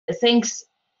thanks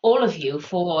all of you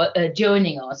for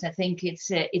joining us. I think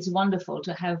it's wonderful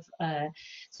to have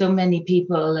so many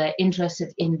people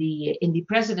interested in the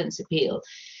President's Appeal.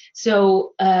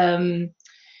 So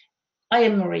I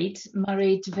am Mariet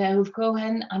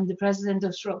Verhoef-Cohen. I'm the president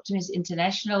of Soroptimist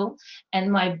International,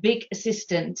 and my big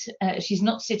assistant, she's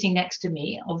not sitting next to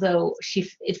me, although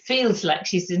it feels like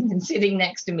she's sitting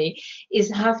next to me, is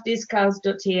Hafdis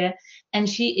Karlsdóttir, and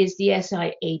she is the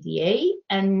SIADA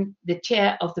and the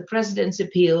chair of the President's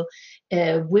Appeal,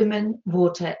 Women,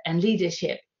 Water and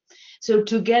Leadership. So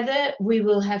together we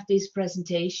will have this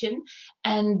presentation,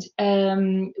 and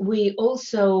we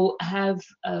also have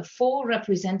 4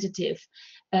 representatives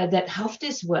that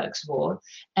Hafdis works for,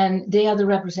 and they are the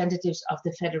representatives of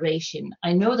the Federation.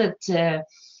 I know that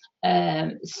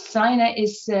Saina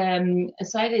is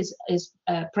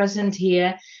present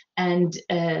here, and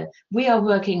we are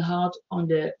working hard on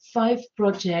the 5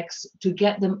 projects to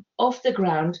get them off the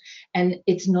ground, and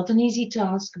it's not an easy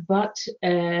task, but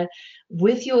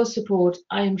with your support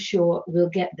I am sure we'll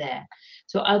get there.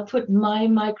 So I'll put my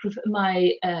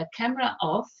camera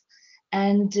off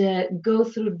and go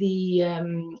through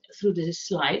the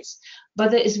slides.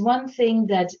 But there is one thing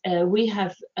that we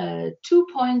have 2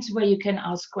 points where you can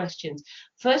ask questions.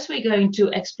 First, we're going to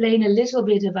explain a little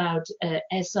bit about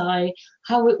SI,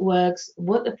 how it works,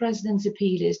 what the President's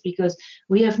Appeal is, because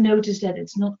we have noticed that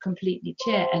it's not completely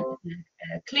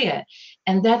clear.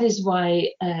 And that is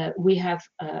why we have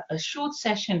a short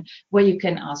session where you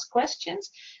can ask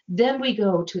questions. Then we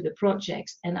go to the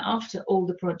projects, and after all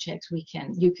the projects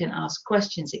you can ask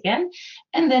questions again.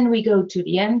 And then we go to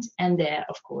the end, and there,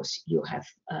 of course, you have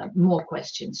more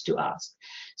questions to ask.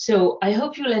 So I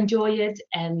hope you'll enjoy it,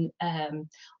 and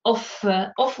off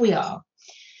we are.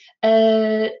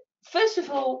 First of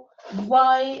all,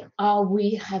 why are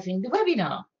we having the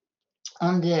webinar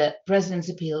on the President's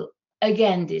Appeal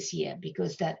again this year?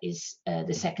 Because that is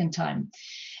the second time.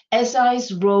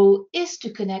 SI's role is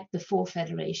to connect the 4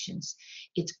 federations.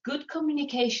 It's good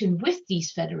communication with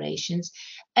these federations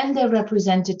and their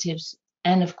representatives,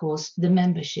 and of course the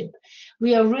membership.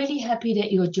 We are really happy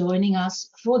that you're joining us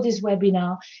for this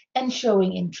webinar and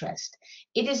showing interest.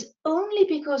 It is only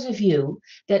because of you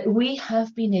that we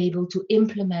have been able to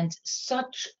implement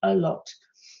such a lot.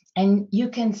 And you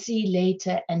can see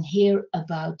later and hear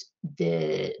about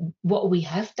what we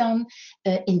have done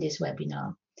in this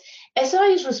webinar.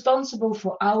 SI is responsible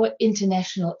for our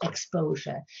international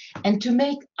exposure and to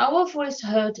make our voice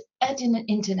heard at an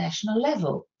international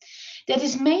level. That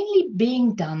is mainly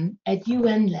being done at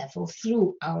UN level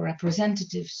through our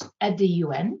representatives at the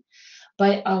UN,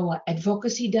 by our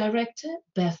advocacy director,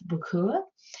 Beth Bucher,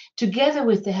 together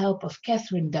with the help of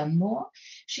Catherine Dunmore.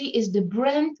 She is the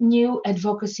brand new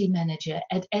advocacy manager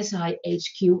at SI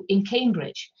HQ in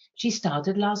Cambridge. She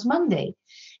started last Monday,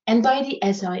 and by the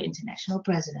SI International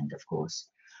President, of course.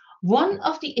 One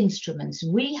of the instruments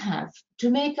we have to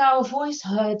make our voice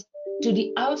heard to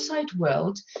the outside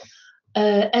world,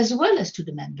 as well as to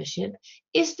the membership,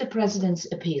 is the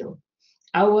President's Appeal,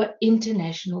 our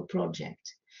international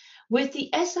project. With the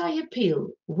SI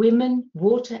Appeal, Women,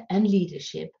 Water and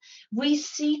Leadership, we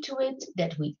see to it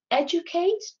that we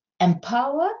educate,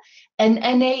 empower and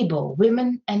enable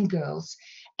women and girls.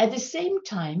 At the same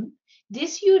time,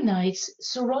 this unites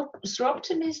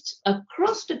Soroptimists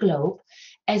across the globe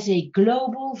as a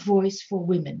global voice for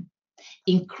women,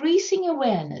 increasing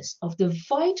awareness of the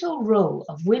vital role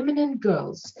of women and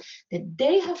girls that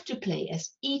they have to play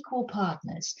as equal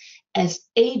partners, as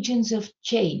agents of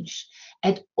change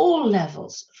at all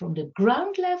levels, from the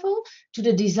ground level to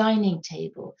the designing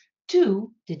table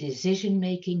to the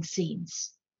decision-making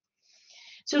scenes.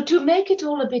 So to make it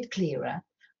all a bit clearer,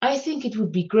 I think it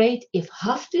would be great if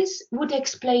Hafdis would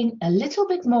explain a little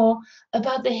bit more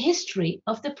about the history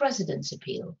of the President's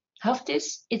Appeal.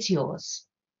 Hafdis, it's yours.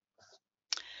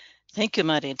 Thank you,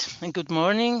 Mariet, and good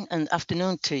morning and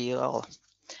afternoon to you all.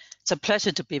 It's a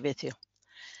pleasure to be with you.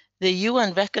 The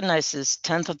UN recognizes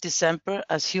 10th of December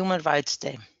as Human Rights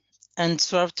Day, and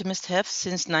Soroptimists have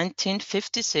since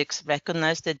 1956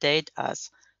 recognized the date as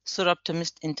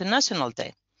Soroptimist International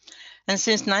Day. And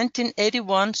since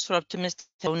 1981, Soroptimists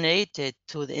donated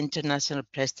to the International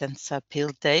President's Appeal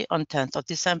Day on 10th of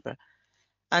December.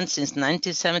 And since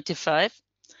 1975,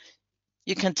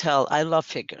 you can tell I love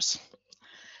figures.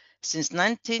 Since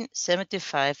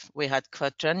 1975, we had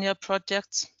quadrennial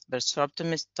projects where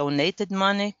Soroptimists donated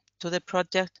money to the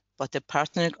project, but the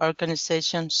partnering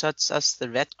organizations such as the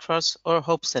Red Cross or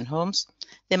Hopes and Homes,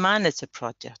 they managed the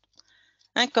project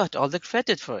and got all the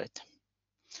credit for it.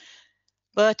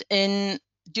 But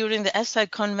during the SI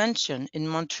convention in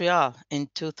Montreal in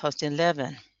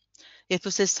 2011, it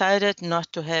was decided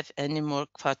not to have any more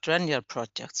quadrennial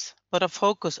projects, but a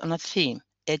focus on a theme,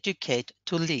 educate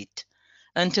to lead,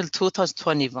 until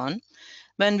 2021,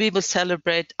 when we will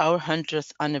celebrate our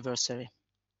 100th anniversary.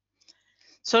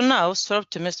 So now,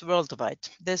 Optimist Worldwide,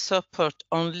 they support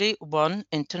only one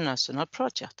international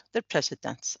project, the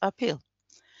President's Appeal.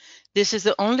 This is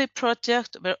the only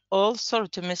project where all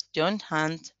Optimists join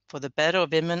hands for the better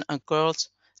of women and girls,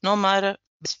 no matter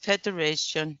which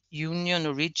federation, union,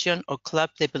 or region or club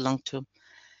they belong to.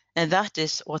 And that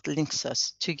is what links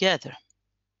us together.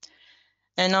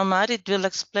 And now Mariet will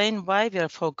explain why we are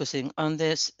focusing on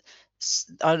this,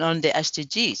 on the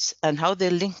SDGs and how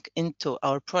they link into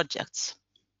our projects.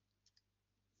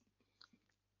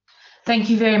 Thank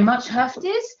you very much,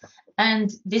 Hafdis. And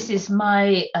this is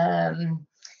my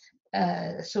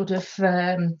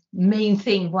main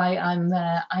thing why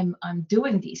I'm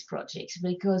doing these projects,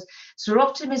 because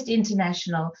Optimist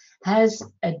International has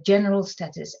a general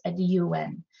status at the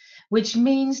UN, which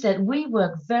means that we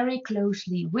work very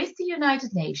closely with the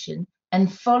United Nations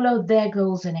and follow their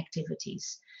goals and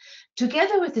activities.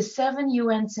 Together with the 7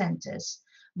 UN centers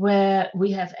where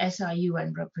we have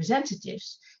SI-UN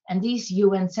representatives, and these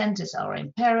UN centers are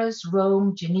in Paris,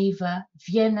 Rome, Geneva,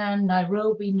 Vienna,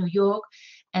 Nairobi, New York,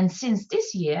 and since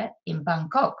this year in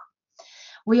Bangkok.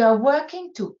 We are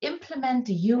working to implement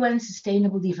the UN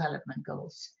Sustainable Development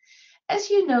Goals. As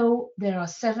you know, there are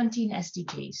 17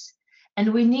 SDGs,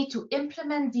 and we need to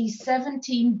implement these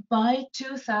 17 by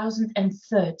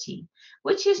 2030,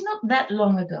 which is not that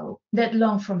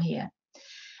long from here.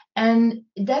 And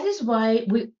that is why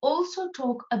we also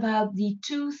talk about the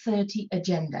 2030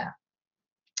 agenda.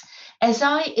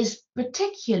 SI is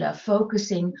particular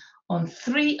focusing on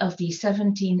 3 of the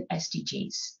 17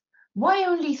 SDGs. Why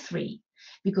only 3?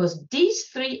 Because these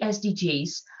 3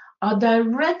 SDGs are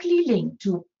directly linked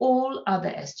to all other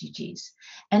SDGs.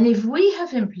 And if we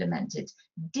have implemented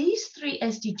these 3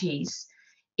 SDGs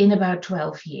in about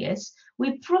 12 years,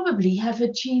 we probably have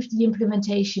achieved the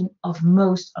implementation of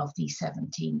most of these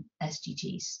 17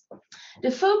 SDGs. The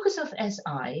focus of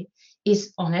SI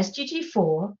is on SDG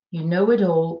 4, you know it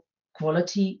all,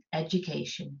 quality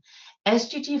education.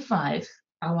 SDG 5,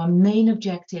 our main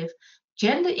objective,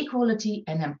 gender equality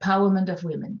and empowerment of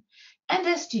women. And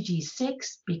SDG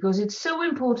 6, because it's so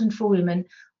important for women,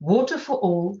 water for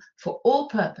all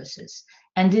purposes.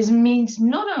 And this means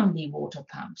not only water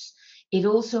pumps, it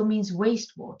also means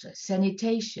wastewater,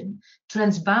 sanitation,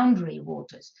 transboundary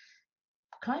waters,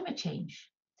 climate change.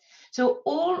 So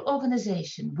all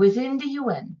organizations within the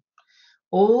UN,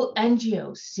 all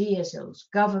NGOs, CSOs,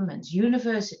 governments,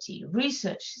 universities,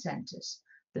 research centers,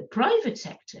 the private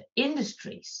sector,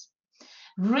 industries,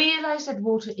 realize that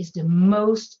water is the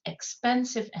most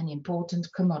expensive and important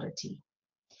commodity.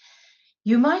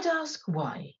 You might ask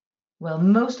why? Well,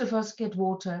 most of us get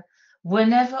water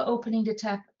whenever opening the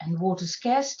tap, and water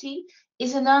scarcity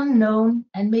is an unknown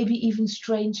and maybe even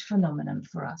strange phenomenon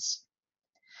for us.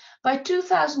 By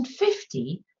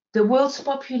 2050, the world's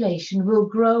population will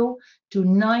grow to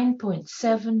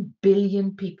 9.7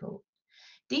 billion people.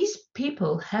 These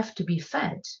people have to be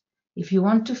fed. If you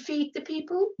want to feed the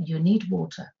people, you need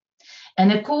water.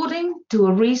 And according to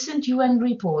a recent UN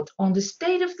report on the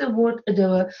state of the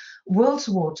world's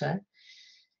water,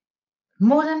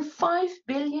 more than 5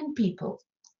 billion people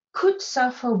could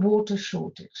suffer water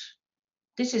shortage.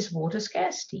 This is water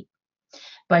scarcity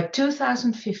by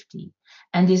 2050,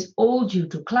 and is all due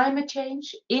to climate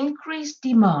change, increased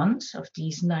demand of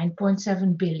these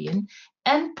 9.7 billion,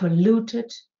 and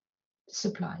polluted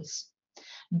supplies.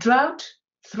 Drought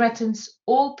threatens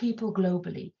all people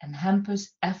globally and hampers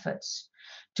efforts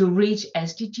to reach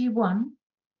SDG 1,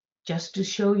 just to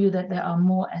show you that there are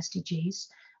more SDGs,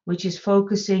 which is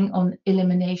focusing on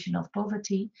elimination of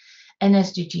poverty, and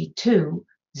SDG 2,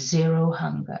 zero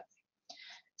hunger.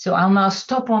 So I'll now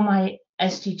stop on my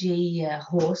SDG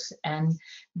horse and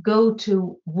go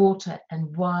to water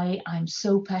and why I'm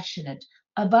so passionate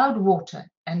about water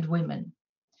and women.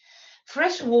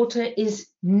 Fresh water is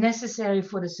necessary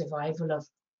for the survival of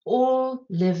all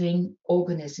living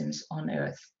organisms on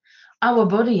Earth. Our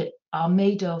bodies are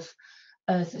made of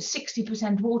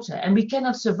 60% water, and we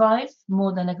cannot survive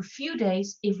more than a few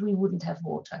days if we wouldn't have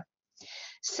water.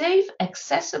 Safe,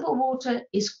 accessible water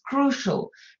is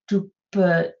crucial to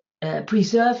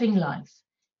preserving life.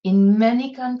 In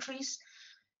many countries,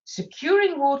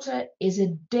 securing water is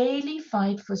a daily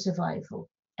fight for survival,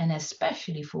 and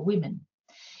especially for women.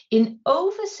 In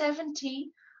over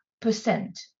 70%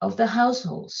 of the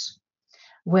households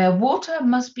where water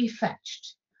must be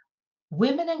fetched,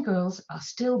 women and girls are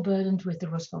still burdened with the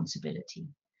responsibility.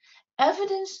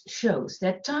 evidence shows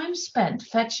that time spent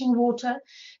fetching water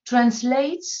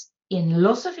translates in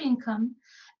loss of income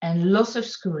and loss of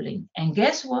schooling. And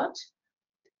guess what?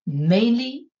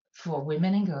 Mainly for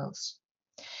women and girls.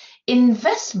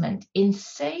 Investment in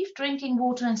safe drinking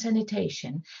water and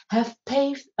sanitation have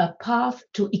paved a path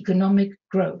to economic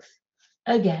growth,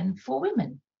 again for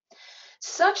women.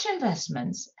 Such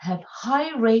investments have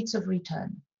high rates of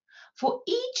return. For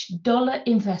each dollar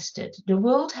invested, the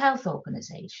World Health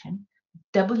Organization,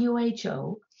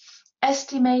 WHO,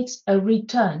 estimates a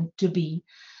return to be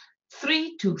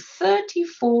 3 to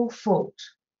 34-fold.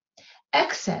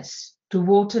 Access to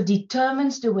water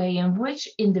determines the way in which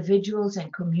individuals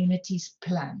and communities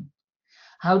plan,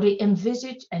 how they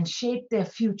envisage and shape their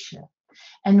future.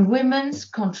 And women's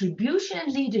contribution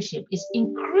and leadership is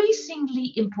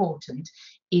increasingly important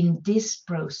in this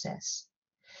process.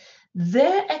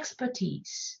 Their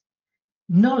expertise,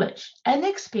 knowledge, and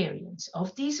experience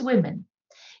of these women,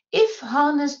 if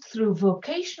harnessed through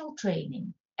vocational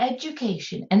training,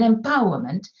 education, and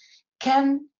empowerment,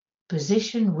 can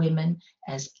position women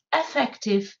as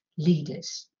effective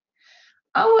leaders.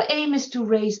 Our aim is to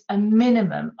raise a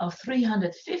minimum of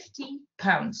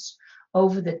 £350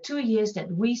 over the 2 years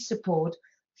that we support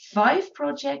 5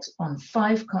 projects on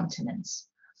 5 continents.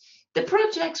 The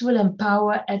projects will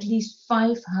empower at least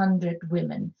 500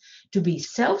 women to be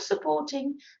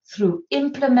self-supporting through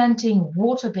implementing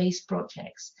water-based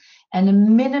projects, and a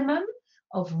minimum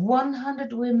of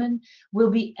 100 women will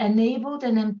be enabled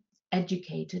and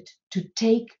educated to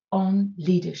take on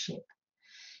leadership.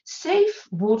 Safe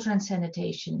water and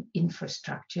sanitation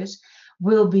infrastructures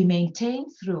will be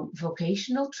maintained through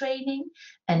vocational training,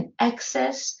 and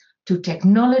access to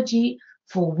technology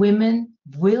for women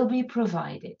will be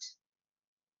provided.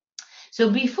 So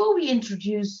before we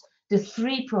introduce the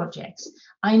 3 projects,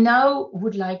 I now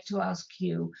would like to ask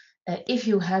you if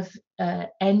you have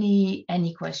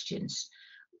any questions.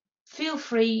 Feel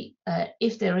free,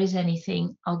 if there is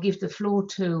anything, I'll give the floor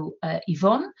to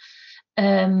Yvonne.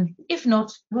 If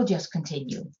not, we'll just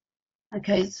continue.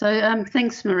 Okay, so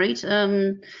thanks, Mariet.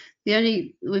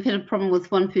 We've had a problem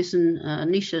with one person,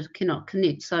 Nisha, cannot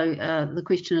connect. So the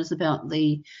question is about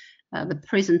the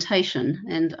presentation,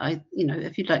 and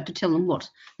if you'd like to tell them what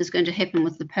is going to happen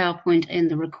with the PowerPoint and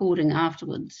the recording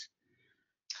afterwards.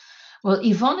 Well,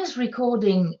 Yvonne is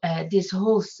recording this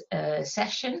whole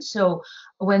session, so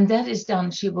when that is done,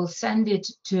 she will send it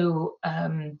to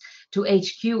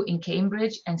HQ in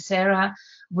Cambridge, and Sarah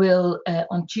will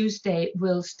on Tuesday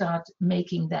will start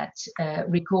making that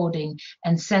recording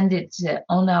and send it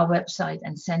on our website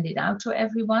and send it out to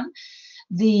everyone.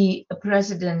 The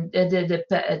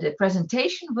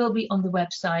presentation will be on the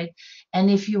website,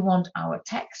 and if you want our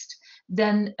text,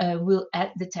 then we'll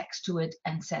add the text to it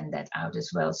and send that out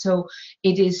as well. So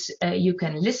it is, you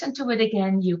can listen to it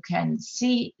again, you can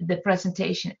see the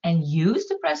presentation and use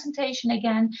the presentation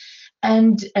again,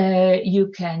 and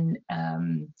you can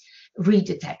read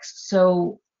the text.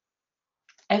 So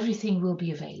everything will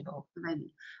be available.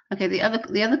 Okay, the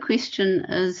other question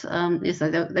is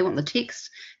they want the text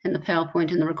and the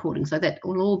PowerPoint and the recording, so that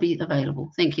will all be available.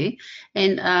 Thank you.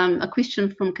 And a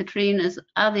question from Katrine is,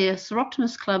 are there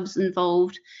Soroptimist clubs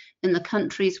involved in the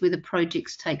countries where the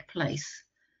projects take place?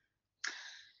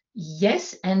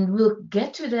 Yes, and we'll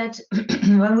get to that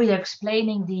when we are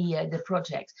explaining the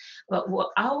project. But what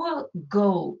our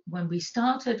goal when we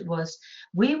started was,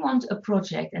 we want a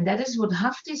project, and that is what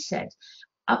Hafdis said.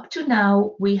 Up to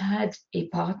now, we had a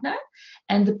partner,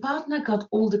 and the partner got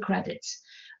all the credits.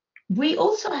 We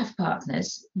also have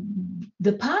partners.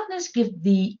 The partners give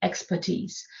the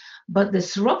expertise, but the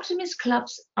Soroptimist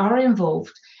clubs are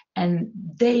involved, and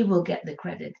they will get the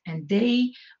credit, and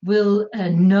they will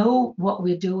know what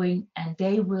we're doing, and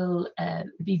they will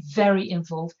be very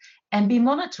involved and be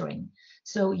monitoring.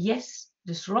 So yes,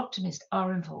 the Soroptimists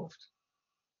are involved.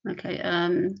 Okay,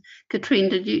 Katrine,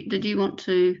 did you want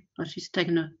to? Oh, she's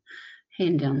taken a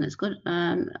hand down. That's good.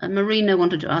 Marina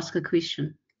wanted to ask a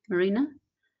question. Marina,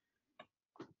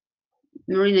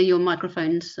 your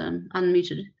microphone's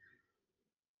unmuted.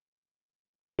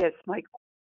 Yes, Mike.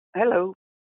 Hello.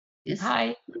 Yes.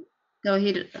 Hi. Go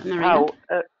ahead, Marina.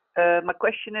 My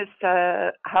question is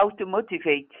how to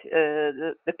motivate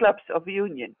the clubs of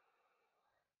union.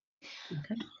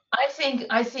 Okay.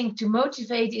 I think to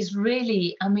motivate is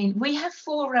really, I mean, we have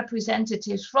 4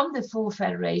 representatives from the 4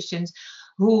 federations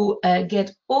who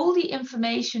get all the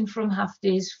information from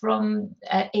Hafdis, from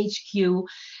HQ.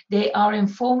 They are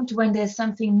informed when there's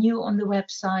something new on the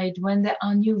website, when there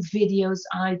are new videos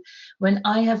out, when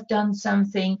I have done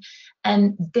something,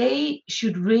 and they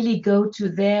should really go to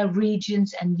their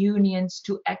regions and unions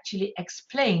to actually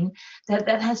explain that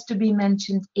that has to be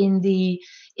mentioned in the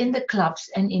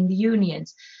clubs and in the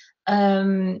unions.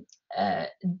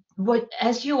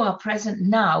 As you are present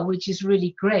now, which is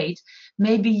really great,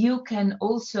 maybe you can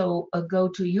also go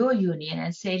to your union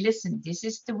and say, listen, this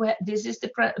is the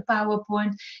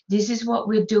PowerPoint, this is what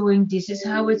we're doing, this is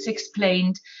how it's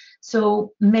explained.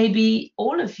 So maybe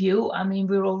all of you, I mean,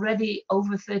 we're already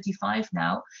over 35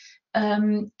 now,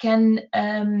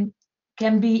 can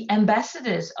be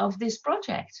ambassadors of this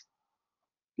project.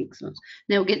 Excellent.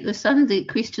 Now we'll get to some of the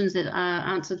questions that are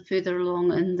answered further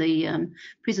along in the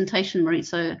presentation, Mariet.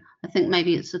 So I think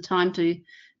maybe it's the time to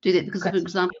do that, because, for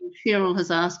example, Cheryl has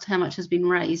asked how much has been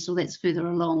raised, or that's further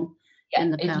along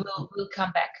in the PowerPoint. We'll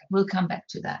come back. We'll come back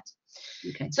to that.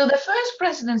 Okay. So the first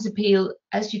President's Appeal,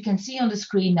 as you can see on the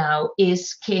screen now,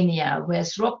 is Kenya, where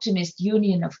Soroptimist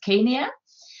Union of Kenya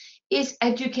is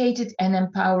educated and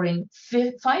empowering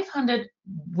 500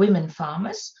 women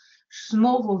farmers,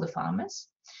 smallholder farmers.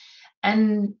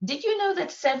 And did you know that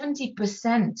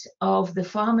 70% of the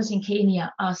farmers in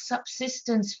Kenya are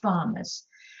subsistence farmers,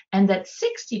 and that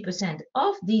 60%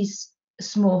 of these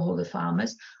smallholder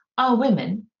farmers are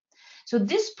women? So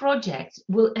this project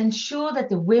will ensure that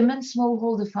the women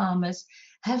smallholder farmers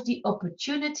have the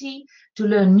opportunity to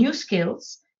learn new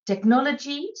skills,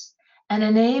 technologies, and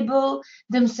enable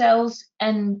themselves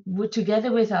and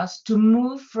together with us to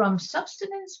move from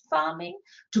subsistence farming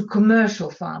to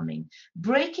commercial farming,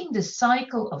 breaking the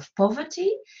cycle of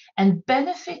poverty and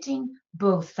benefiting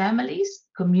both families,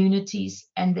 communities,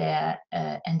 and their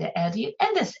area,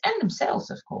 and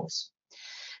themselves, of course.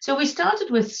 So we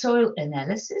started with soil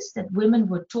analysis, that women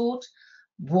were taught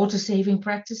water-saving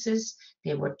practices.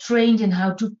 They were trained in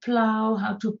how to plow,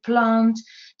 how to plant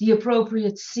the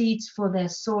appropriate seeds for their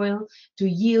soil to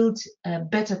yield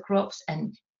better crops,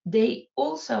 and they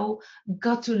also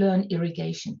got to learn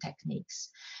irrigation techniques.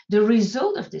 The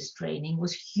result of this training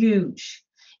was huge.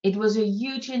 It was a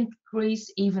huge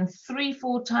increase, even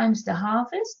 3-4 times the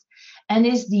harvest, and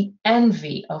is the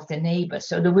envy of the neighbors.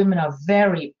 So the women are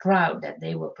very proud that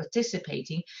they were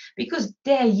participating, because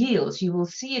their yields, you will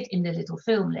see it in the little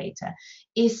film later,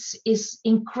 is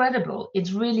incredible.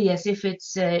 It's really as if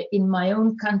it's in my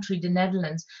own country, the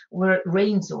Netherlands, where it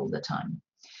rains all the time.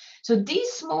 So these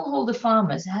smallholder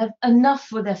farmers have enough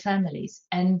for their families,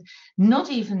 and not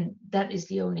even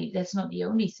that's not the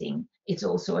only thing. It's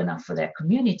also enough for their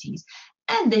communities,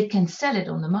 and they can sell it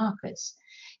on the markets.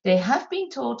 They have been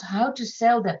taught how to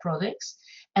sell their products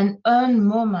and earn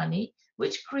more money,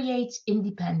 which creates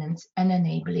independence and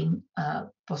enabling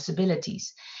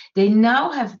possibilities. They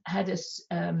now have had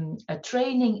a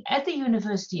training at the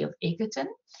University of Egerton.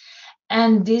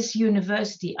 And this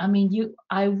university, I mean,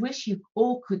 I wish you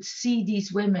all could see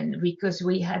these women, because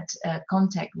we had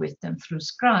contact with them through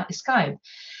Skype.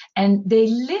 And they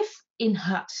live in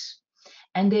huts.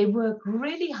 And they work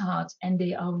really hard, and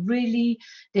they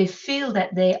feel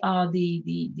that they are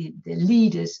the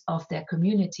leaders of their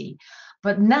community.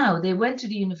 But now they went to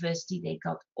the university, they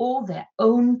got all their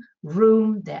own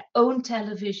room, their own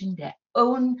television, their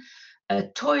own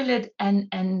toilet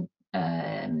and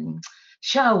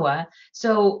shower.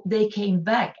 So they came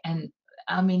back, and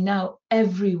I mean, now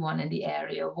everyone in the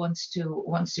area wants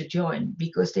to join,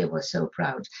 because they were so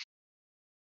proud.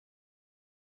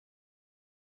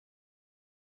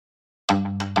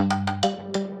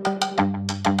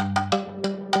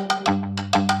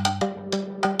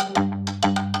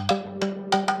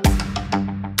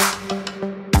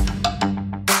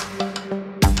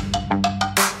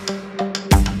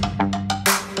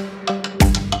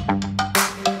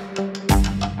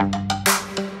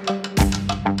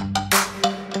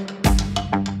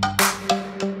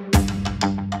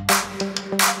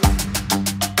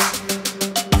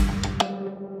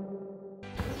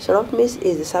 Soroptimist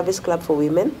is a service club for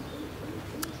women,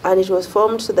 and it was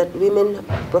formed so that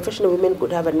professional women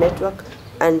could have a network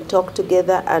and talk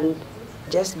together and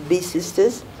just be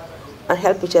sisters and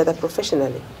help each other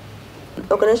professionally.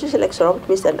 Organizations like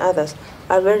Soroptimist and others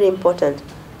are very important,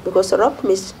 because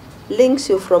Soroptimist links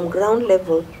you from ground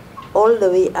level all the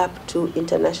way up to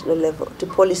international level, to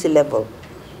policy level.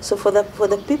 So for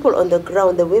the people on the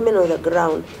ground, the women on the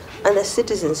ground, and the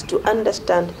citizens to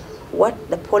understand what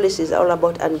the policy is all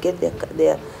about and get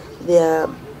their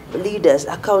leaders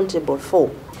accountable for.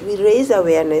 We raise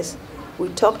awareness, we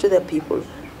talk to the people,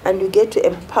 and we get to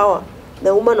empower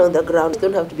the woman on the ground. You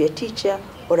don't have to be a teacher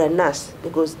or a nurse,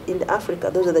 because in Africa,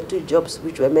 those are the two jobs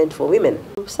which were meant for women.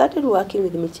 We started working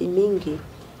with Miti Mingi,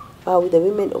 with the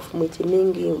women of Miti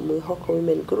Mingi, Mwihoko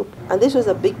Women Group. And this was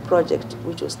a big project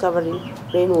which was covering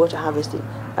rainwater harvesting.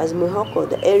 As Mwihoko,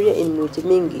 the area in Miti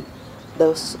Mingi,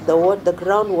 the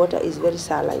groundwater is very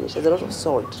saline, it has a lot of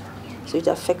salt. So it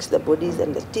affects the bodies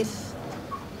and the teeth.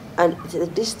 And the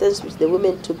distance which the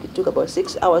women took, it took about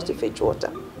 6 hours to fetch water.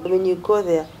 When you go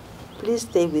there, please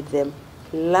stay with them,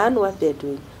 learn what they're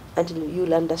doing, until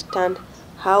you'll understand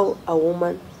how a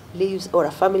woman lives or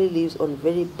a family lives on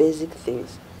very basic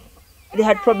things. They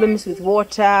had problems with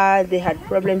water, they had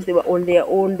problems, they were on their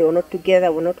own, they were not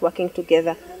together, were not working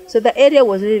together. So the area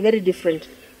was really very different.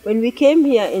 When we came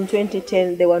here in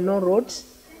 2010, there were no roads.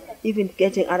 Even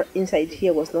getting inside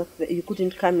here was not, you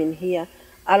couldn't come in here.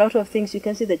 A lot of things, you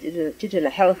can see that the children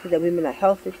are healthy, the women are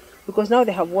healthy, because now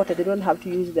they have water, they don't have to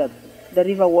use the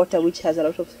river water, which has a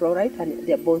lot of fluoride, and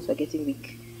their bones are getting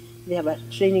weak. They have a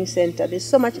training center. There's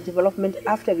so much development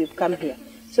after we've come here.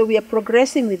 So we are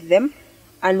progressing with them,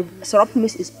 and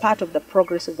Soropmis is part of the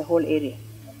progress of the whole area.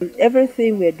 And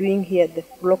everything we are doing here, the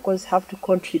locals have to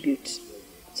contribute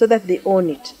so that they own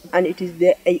it, and it is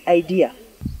their idea.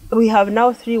 We have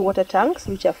now 3 water tanks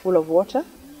which are full of water.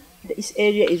 This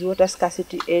area is water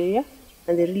scarcity area,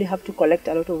 and they really have to collect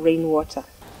a lot of rainwater.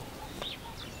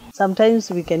 Sometimes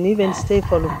we can even stay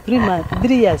for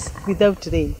 3 years without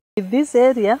rain. In this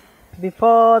area,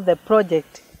 before the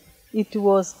project, it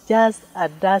was just a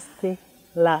dusty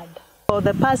land. For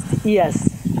the past years,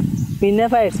 we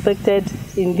never expected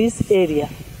in this area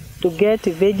to get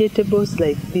vegetables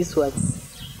like these ones.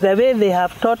 The way they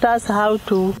have taught us how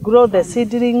to grow the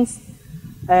seedlings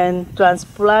and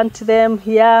transplant them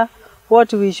here,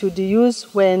 what we should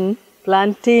use when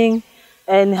planting,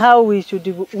 and how we should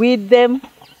weed them.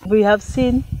 We have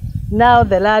seen now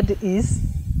the land is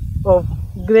of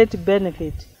great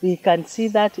benefit. We can see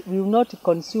that we will not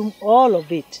consume all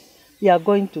of it. We are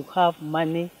going to have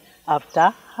money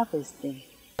after harvesting.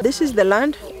 This is the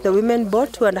land the women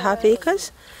bought, 2.5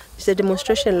 acres. It's a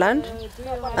demonstration land,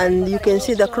 and you can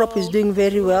see the crop is doing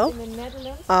very well.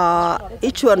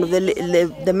 Each one of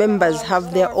the members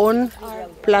have their own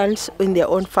plants in their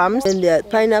own farms, and their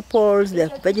pineapples, their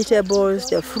vegetables,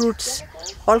 their fruits,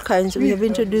 all kinds. We have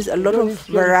introduced a lot of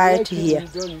variety here,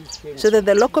 so that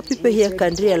the local people here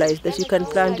can realize that you can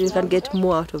plant, you can get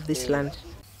more out of this land.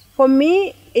 For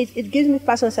me, it gives me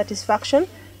personal satisfaction,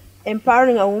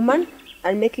 empowering a woman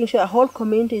and making sure a whole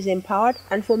community is empowered.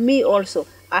 And for me also,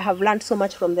 I have learned so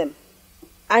much from them.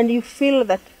 And you feel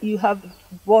that you've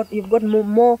got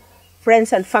more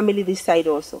friends and family this side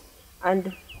also.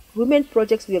 And women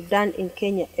projects we have done in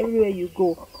Kenya, everywhere you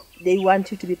go, they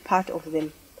want you to be part of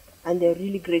them. And they're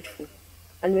really grateful.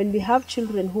 And when we have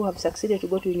children who have succeeded to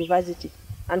go to university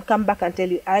and come back and tell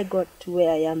you, I got to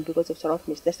where I am because of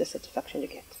Soropmis, that's the satisfaction you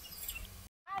get.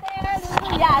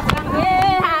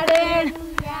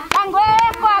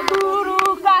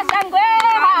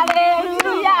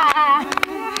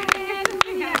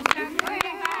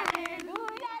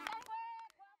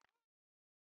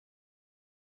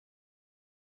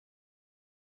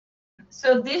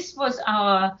 So this was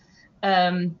our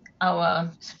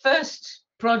first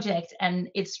project, and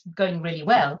it's going really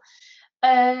well.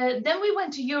 Then we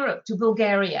went to Europe, to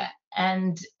Bulgaria,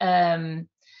 and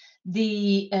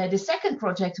the second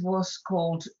project was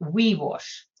called We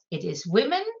Wash. It is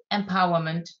Women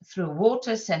Empowerment Through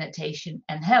Water, Sanitation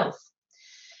and Health,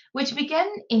 which began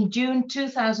in June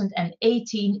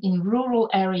 2018 in rural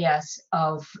areas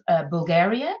of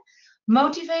Bulgaria,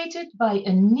 motivated by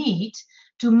a need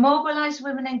to mobilize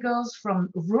women and girls from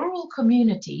rural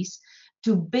communities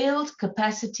to build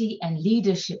capacity and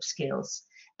leadership skills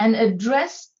and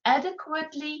address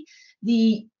adequately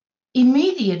the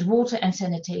immediate water and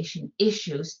sanitation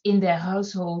issues in their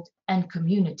household and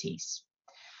communities.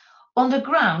 On the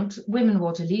ground, Women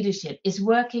Water Leadership is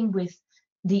working with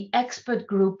the expert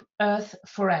group Earth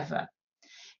Forever.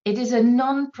 It is a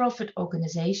non-profit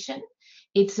organization.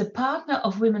 It's a partner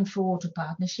of Women for Water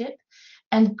Partnership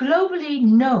and globally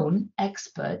known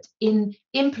expert in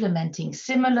implementing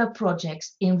similar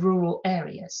projects in rural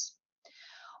areas.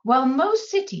 While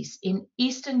most cities in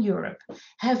Eastern Europe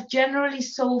have generally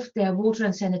solved their water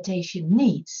and sanitation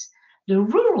needs, the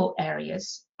rural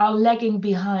areas are lagging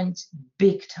behind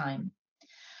big time.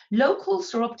 Local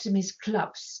Soroptimist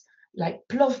clubs like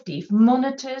Plovdiv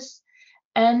monitors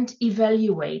and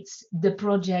evaluates the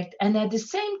project, and at the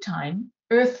same time,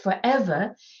 Earth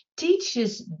Forever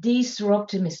teaches these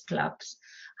Soroptimist clubs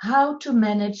how to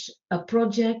manage a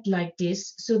project like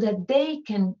this so that they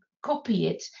can copy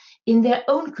it in their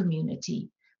own community,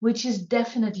 which is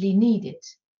definitely needed.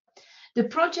 The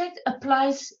project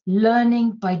applies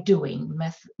learning by doing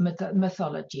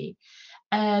methodology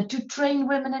to train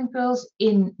women and girls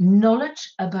in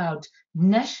knowledge about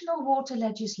national water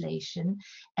legislation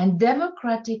and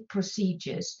democratic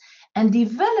procedures, and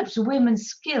develops women's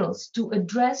skills to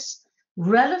address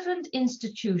relevant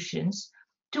institutions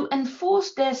to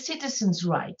enforce their citizens'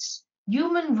 rights,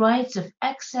 human rights of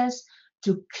access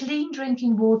to clean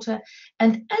drinking water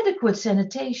and adequate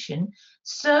sanitation,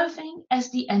 serving as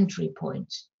the entry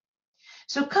point.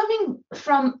 So coming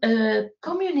from a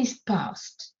communist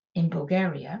past in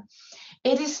Bulgaria,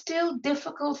 it is still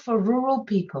difficult for rural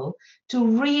people to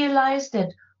realize that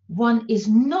one is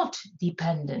not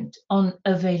dependent on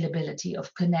availability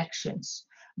of connections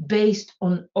based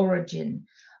on origin,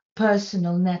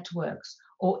 personal networks,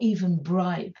 or even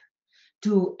bribe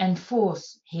to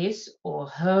enforce his or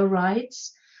her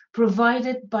rights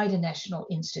provided by the national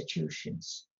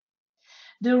institutions.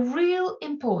 The real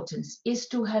importance is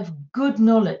to have good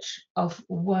knowledge of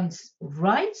one's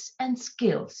rights and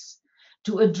skills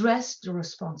to address the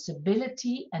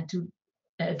responsibility and to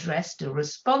address the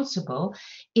responsible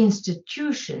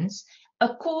institutions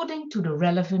according to the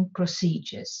relevant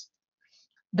procedures.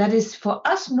 That is for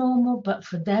us normal, but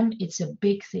for them it's a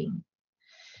big thing.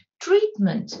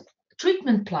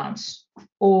 Treatment plants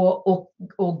or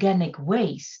organic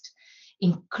waste,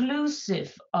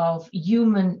 inclusive of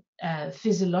human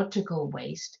physiological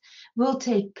waste, will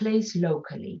take place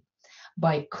locally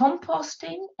by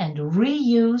composting and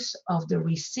reuse of the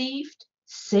received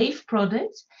safe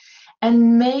products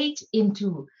and made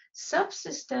into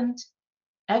subsistent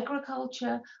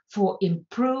agriculture for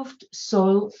improved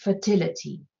soil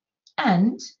fertility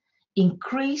and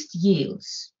increased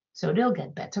yields, so they'll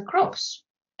get better crops.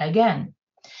 Again,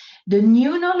 the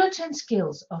new knowledge and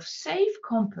skills of safe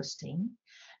composting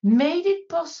made it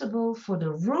possible for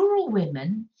the rural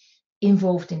women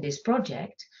involved in this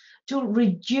project to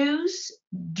reduce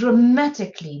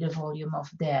dramatically the volume of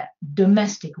their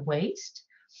domestic waste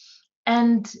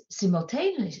and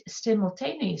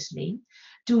simultaneously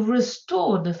to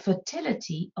restore the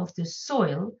fertility of the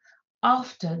soil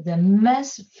after the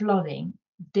mass flooding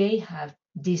they had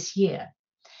this year.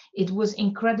 It was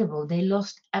incredible. They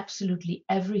lost absolutely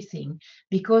everything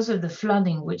because of the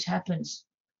flooding, which happens,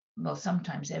 well,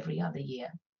 sometimes every other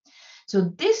year.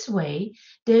 So this way,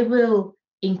 they will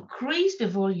increase the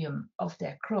volume of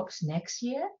their crops next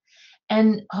year.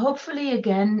 And hopefully,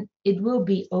 again, it will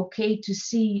be okay to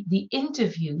see the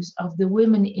interviews of the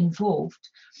women involved.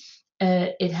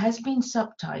 It has been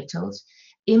subtitled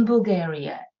in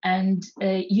Bulgaria, and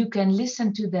you can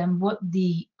listen to them what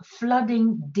the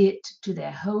flooding did to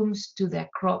their homes, to their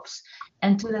crops,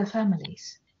 and to their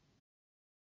families.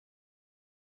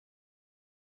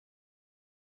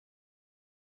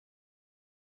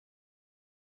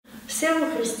 Село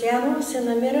Християново се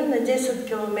намира на 10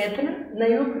 км на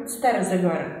юг от Стара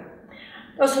Загора.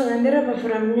 То се намира в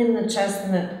равнинна част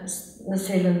на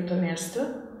населеното място.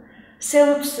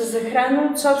 Селото се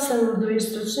захранва от собствен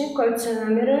водоизточник, който се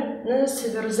намира на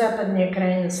северо-западния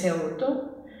край на селото,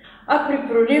 а при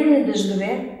проливни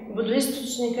дъждове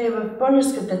водоизточника е в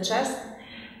по-ниската част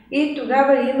и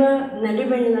тогава има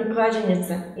наливане на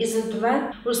кладенеца. И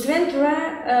затова, освен това,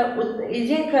 от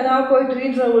един канал, който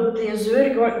идва от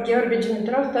язовир Георги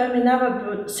Димитров, той минава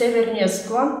по северния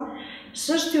склон,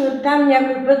 също и оттам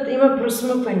някой път има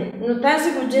просмукване. Но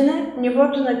тази година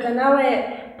нивото на канала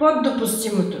е под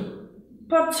допустимото,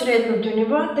 под средното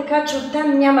ниво, така че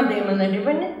оттам няма да има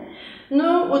наливане,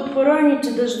 но от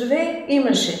поройните дъждове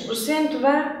имаше. Освен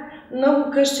това,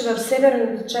 много къщи в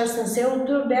северната част на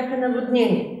селото бяха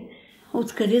наводнени.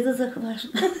 Откъде да захваща?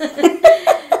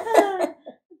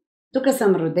 Тук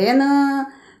съм родена,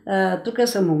 тук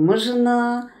съм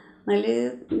омъжена,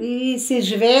 нали, и си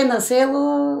живея на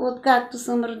село, откакто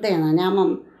съм родена.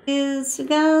 Нямам. И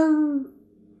сега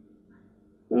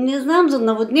не знам за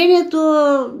наводнението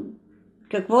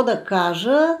какво да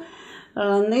кажа.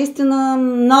 Наистина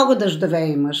много дъждове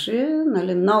имаше,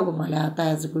 нали, много валя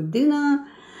тази година,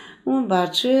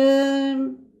 обаче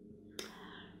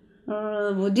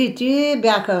водите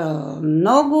бяха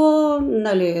много,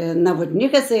 нали,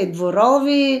 наводниха се и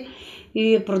дворови,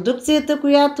 и продукцията,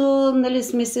 която, нали,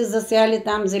 сме се засяли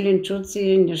там,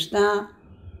 зеленчуци, неща.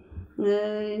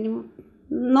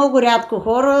 Много рядко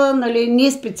хора, нали,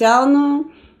 ние специално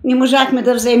не можахме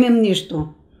да вземем нищо.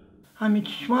 Ами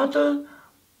чешмата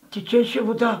течеше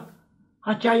вода,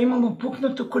 а тя имала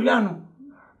пукнато коляно.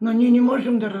 Но ние не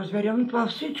можем да разберем това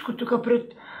всичко. Тук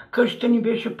пред къщата ни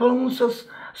беше пълно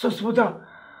с вода.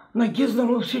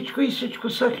 Нагизнало всичко и всичко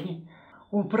съхни.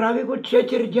 Оправи го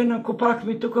 4 дена,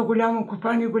 копахме тук голямо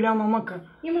копание, голяма мъка.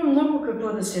 Има много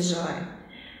какво да се желая.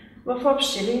 В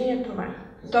общи линии е това.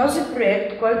 Този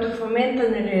проект, който в момента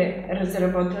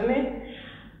разработваме,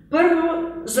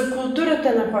 първо за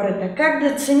културата на хората, как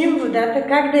да ценим водата,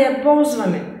 как да я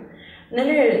ползваме.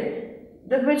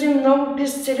 Да бъдем много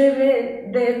пестеливи,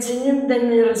 да я ценим, да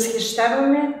не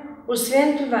разхищаваме.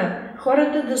 Освен това,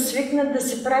 хората да свикнат да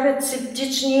си правят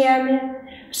септични ями,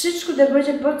 всичко да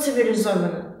бъде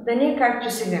по-цивилизовано, да не е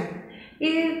както сега.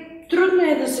 И трудно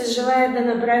е да се желая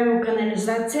да направим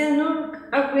канализация, но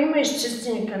ако има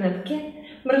изчистени канавки,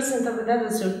 мръсната вода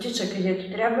да се оттича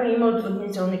където трябва, има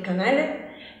отводнителни канали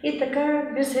и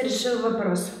така би се решил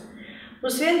въпроса.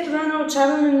 Освен това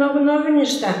научаваме много нови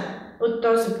неща от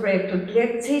този проект, от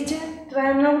лекциите. Това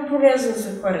е много полезно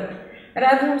за хората.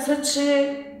 Радвам се,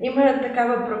 че има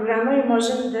такава програма и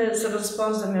можем да се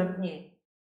възползваме от нея.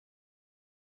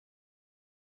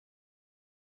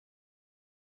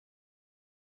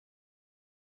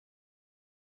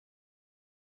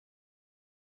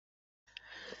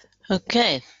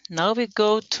 Okay, now we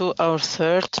go to our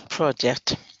third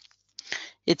project.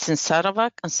 It's in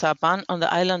Sarawak and Sabah on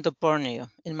the island of Borneo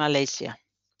in Malaysia.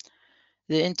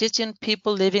 The indigenous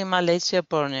people living in Malaysia,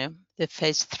 Borneo, they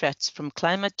face threats from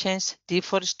climate change,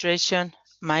 deforestation,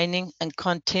 mining, and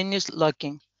continuous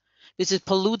logging, which is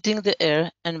polluting the air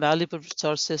and valuable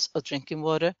resources of drinking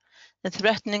water and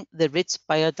threatening the rich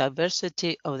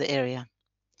biodiversity of the area.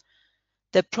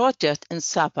 The project in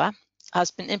Sabah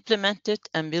has been implemented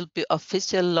and will be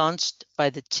officially launched by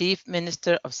the Chief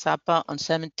Minister of Sabah on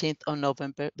 17th of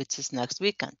November, which is next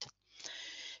weekend.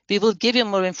 We will give you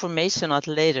more information on it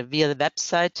later via the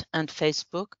website and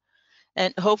Facebook,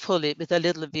 and hopefully with a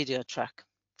little video track.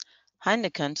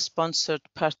 Heineken sponsored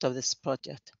part of this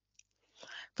project.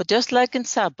 But just like in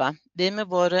Sabah, Women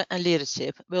Water and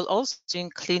Leadership will also bring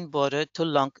clean water to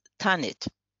Long Tanit,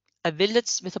 a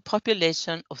village with a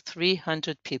population of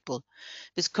 300 people,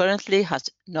 which currently has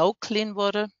no clean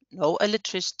water, no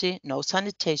electricity, no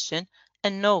sanitation,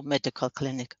 and no medical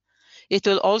clinic. It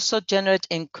will also generate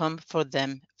income for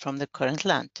them from the current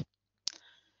land.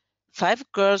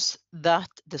 5 girls that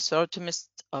the sortimist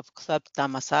of Club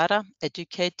Damasara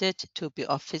educated to be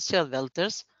official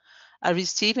welders are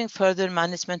receiving further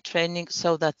management training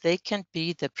so that they can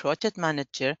be the project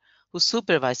manager who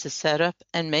supervises setup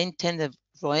and maintain the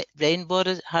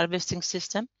rainwater harvesting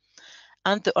system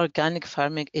and the organic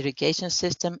farming irrigation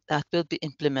system that will be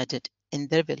implemented in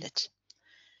their village.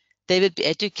 They will be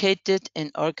educated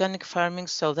in organic farming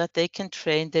so that they can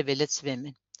train the village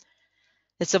women.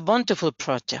 It's a wonderful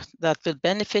project that will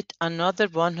benefit another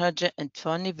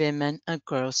 120 women and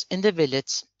girls in the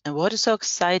village, and what is so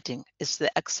exciting is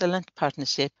the excellent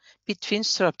partnership between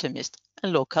Sorptimist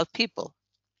and local people.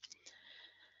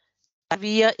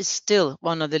 Diarrhea is still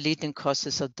one of the leading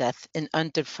causes of death in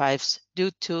under 5s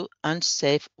due to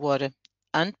unsafe water,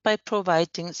 and by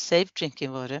providing safe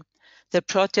drinking water, the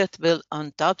project will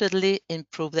undoubtedly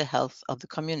improve the health of the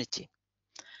community.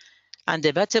 And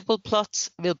the vegetable plots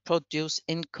will produce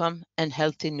income and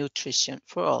healthy nutrition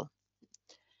for all.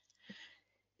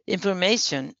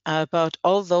 Information about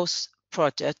all those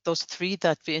projects, those 3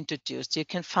 that we introduced, you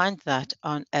can find that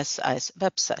on SI's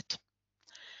website.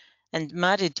 And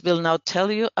Mariet will now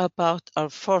tell you about our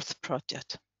 4th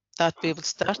project that we will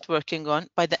start working on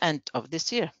by the end of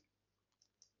this year.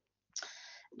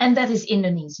 And that is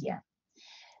Indonesia.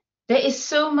 There is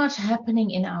so much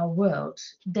happening in our world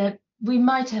that we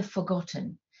might have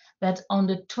forgotten that on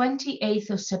the 28th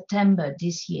of September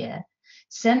this year,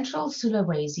 central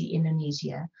Sulawesi,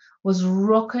 Indonesia, was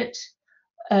rocked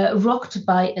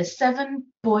by a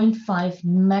 7.5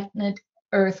 magnitude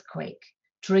earthquake,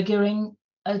 triggering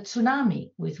a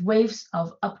tsunami with waves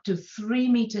of up to 3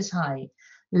 meters high,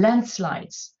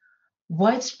 landslides,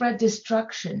 widespread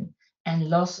destruction, and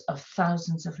loss of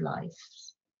thousands of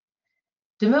lives.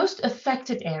 The most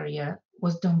affected area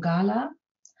was Donggala,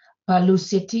 Palu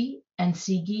City, and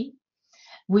Sigi,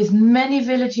 with many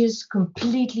villages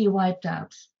completely wiped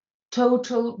out,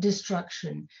 total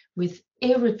destruction with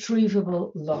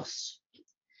irretrievable loss.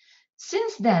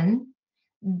 Since then,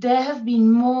 there have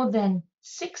been more than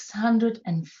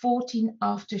 614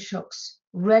 aftershocks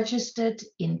registered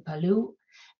in Palu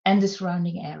and the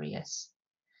surrounding areas.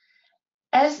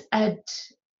 As at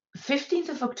 15th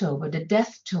of October, the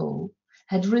death toll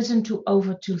had risen to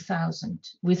over 2,000,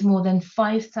 with more than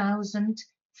 5,000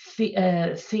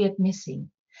 feared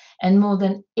missing and more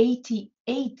than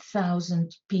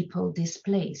 88,000 people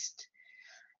displaced,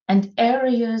 and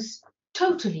areas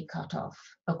totally cut off,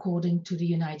 according to the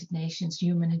United Nations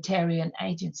humanitarian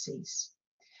agencies.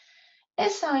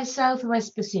 SI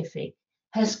Southwest Pacific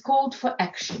has called for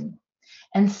action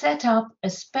and set up a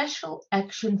special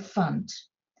action fund.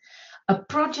 A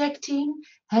project team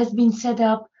has been set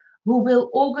up who will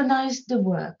organize the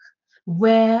work,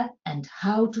 where and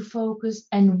how to focus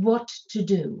and what to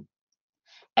do.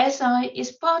 SI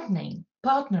is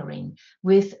partnering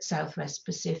with Southwest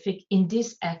Pacific in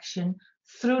this action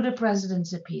through the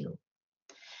President's Appeal.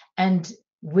 And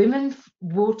Women,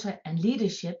 Water and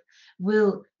Leadership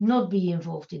will not be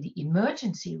involved in the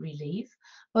emergency relief,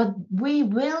 but we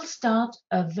will start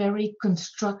a very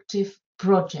constructive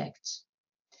project.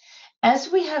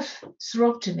 As we have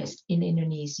Seroptimist in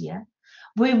Indonesia,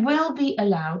 we will be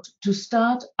allowed to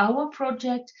start our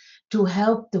project to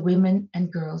help the women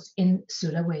and girls in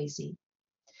Sulawesi.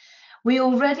 We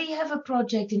already have a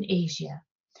project in Asia,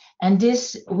 and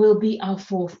this will be our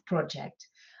 4th project.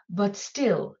 But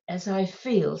still, SI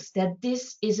feels that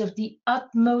this is of the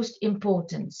utmost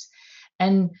importance,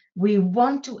 and we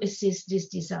want to assist this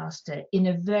disaster in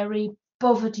a very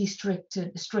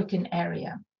poverty-stricken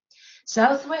area.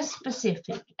 Southwest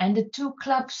Pacific and the 2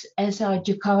 clubs SI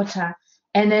Jakarta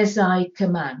and SI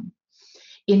Kemang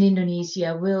in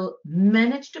Indonesia will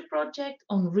manage the project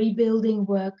on rebuilding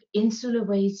work in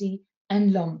Sulawesi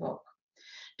and Lombok.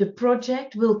 The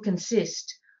project will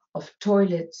consist of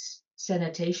toilets,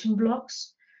 sanitation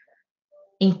blocks,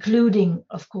 including,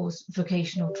 of course,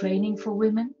 vocational training for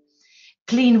women,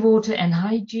 clean water and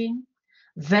hygiene,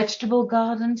 vegetable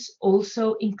gardens,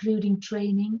 also including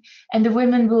training, and the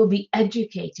women will be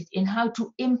educated in how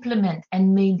to implement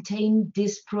and maintain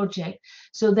this project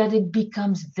so that it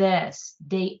becomes theirs,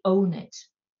 they own it.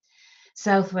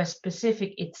 Southwest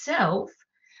Pacific itself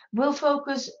will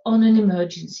focus on an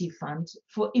emergency fund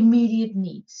for immediate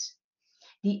needs.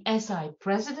 The SI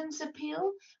President's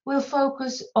Appeal will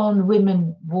focus on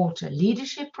Women Water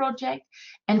Leadership Project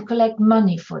and collect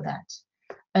money for that.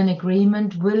 An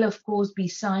agreement will, of course, be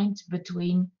signed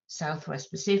between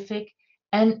Southwest Pacific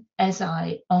and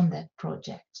SI on that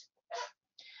project.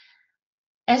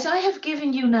 As I have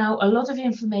given you now a lot of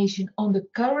information on the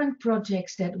current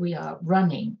projects that we are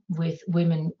running with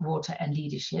Women, Water and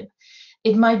Leadership,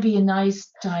 it might be a nice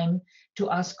time to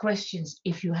ask questions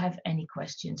if you have any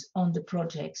questions on the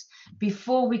projects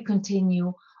before we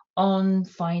continue on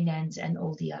finance and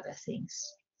all the other things.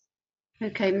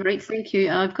 Okay, Mariet, thank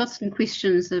you. I've got some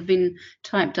questions that have been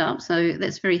typed up, so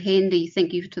that's very handy.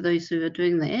 Thank you to those who are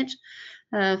doing that.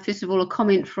 First of all, a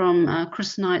comment from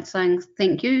Chris Knight saying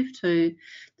thank you to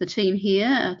the team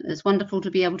here. It's wonderful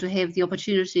to be able to have the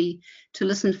opportunity to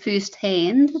listen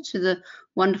firsthand to the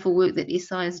wonderful work that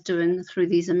SI is doing through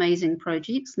these amazing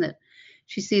projects. And that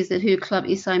she says that her club,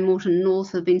 SI Moreton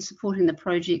North, have been supporting the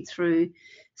project through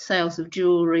sales of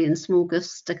jewellery and small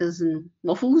gifts, stickers and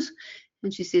waffles.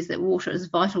 And she says that water is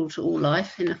vital to all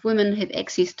life, and if women have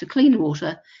access to clean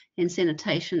water and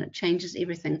sanitation, it changes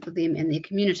everything for them and their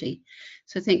community.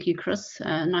 So thank you, Chris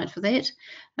Knight, for that.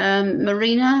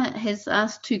 Marina has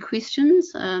asked 2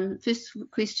 questions. First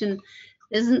question,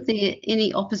 isn't there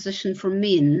any opposition from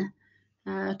men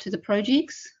to the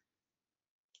projects?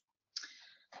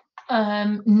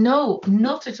 No,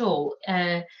 not at all.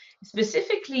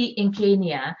 Specifically in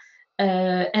Kenya,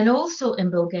 and also in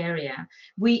Bulgaria,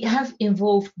 we have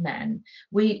involved men.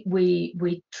 We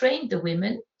trained the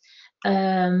women.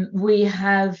 We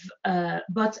have,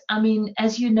 but I mean,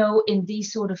 as you know, in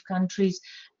these sort of countries,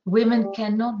 women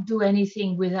cannot do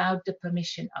anything without the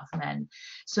permission of men.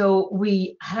 So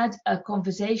we had a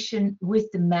conversation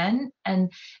with the men,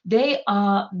 and they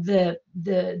are the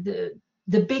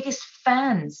biggest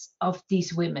fans of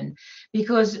these women,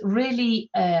 because really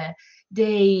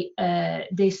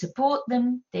they support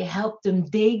them, they help them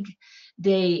dig,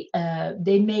 they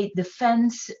made the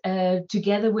fence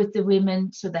together with the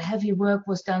women, so the heavy work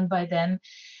was done by them.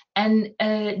 And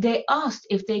they asked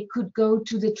if they could go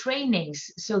to the trainings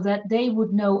so that they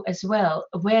would know as well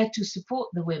where to support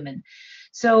the women.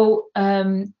 So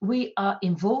we are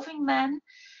involving men.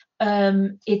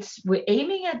 We're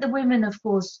aiming at the women, of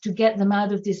course, to get them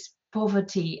out of this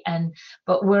poverty,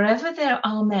 but wherever there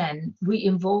are men, we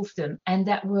involve them, and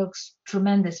that works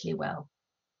tremendously well.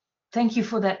 Thank you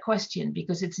for that question,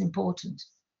 because it's important.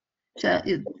 So,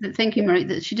 thank you,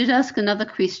 Mariet. She did ask another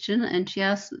question, and she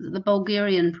asked the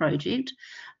Bulgarian project,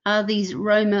 are these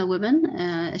Roma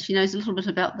women? She knows a little bit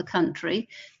about the country.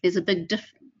 There's a big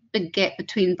gap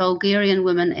between Bulgarian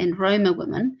women and Roma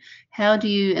women. How do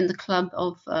you and the club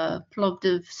of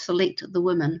Plovdiv select the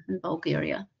women in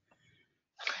Bulgaria?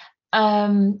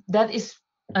 That is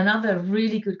another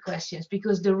really good question,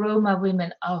 because the Roma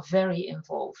women are very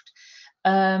involved.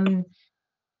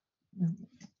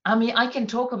 I mean, I can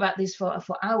talk about this for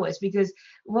hours, because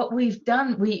what we've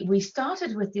done, we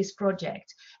started with this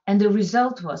project, and the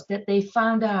result was that they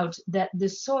found out that the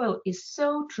soil is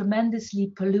so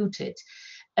tremendously polluted,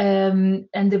 and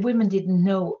the women didn't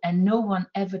know, and no one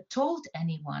ever told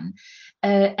anyone.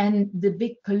 And the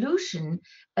big pollution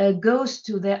goes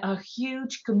to, there are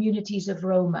huge communities of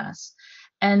Romas,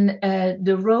 and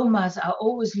the Romas are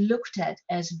always looked at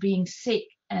as being sick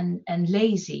and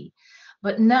lazy.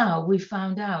 But now we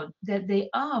found out that they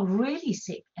are really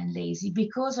sick and lazy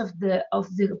because of the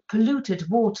polluted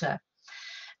water.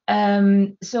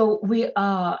 So we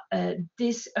are,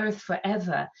 This Earth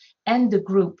Forever and the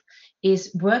group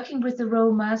is working with the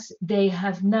Romas. They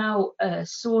have now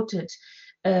sorted,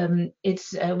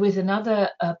 it's with another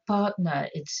partner,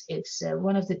 it's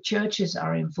one of the churches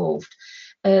are involved,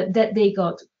 that they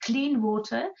got clean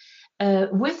water.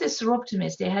 With the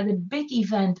Seroptimists, they had a big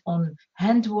event on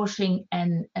hand washing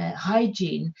and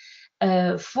hygiene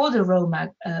for the Roma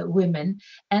women,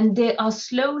 and they are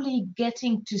slowly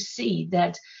getting to see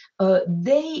that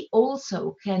they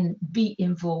also can be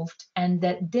involved, and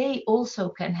that they also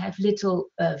can have little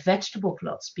vegetable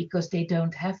plots, because they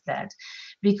don't have that,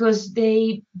 because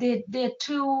they're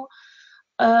too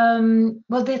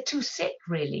they're too sick,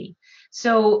 really.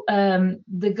 So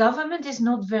the government is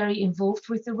not very involved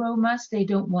with the Romas. They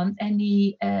don't want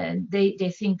any,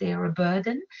 they think they are a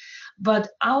burden. But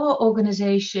our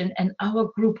organization and our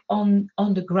group on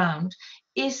the ground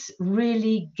is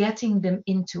really getting them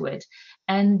into it.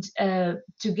 And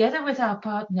together with our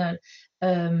partner,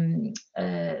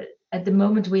 at the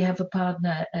moment we have a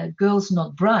partner, Girls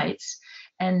Not Brides,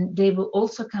 and they will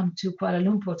also come to Kuala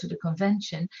Lumpur to the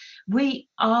convention. We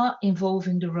are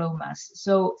involving the Romas.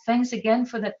 So thanks again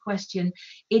for that question.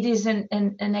 It is an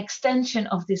extension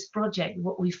of this project,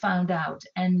 what we found out,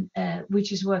 and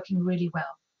which is working really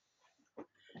well.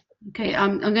 Okay,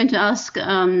 I'm going to ask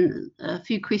a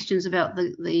few questions about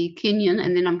the Kenyan,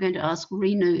 and then I'm going to ask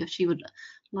Renu if she would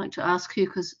like to ask her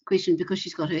question, because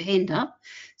she's got her hand up.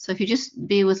 So if you just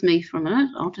bear with me for a minute,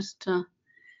 I'll just...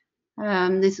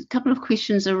 there's a couple of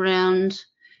questions around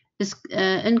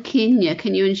in Kenya,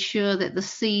 can you ensure that the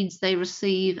seeds they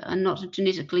receive are not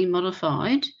genetically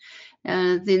modified?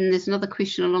 Then there's another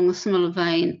question along a similar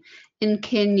vein. In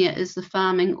Kenya, is the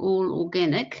farming all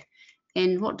organic?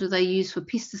 And what do they use for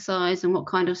pesticides, and what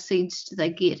kind of seeds do they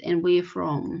get, and where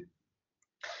from?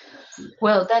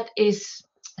 Well, that is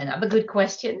another good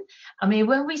question. I mean,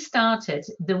 when we started,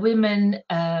 the women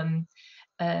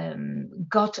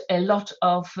got a lot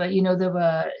of, there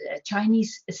were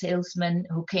Chinese salesmen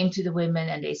who came to the women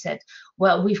and they said,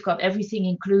 well, we've got everything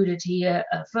included here,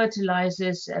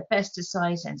 fertilizers,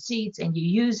 pesticides and seeds, and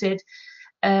you use it,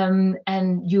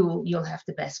 and you'll have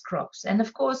the best crops. And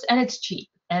of course, and it's cheap.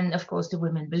 And of course, the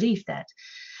women believed that.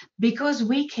 Because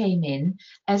we came in,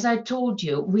 as I told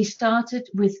you, we started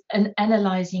with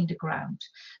analyzing the ground,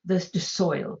 the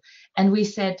soil. And we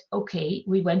said, okay,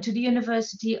 we went to the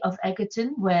University of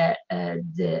Egerton, where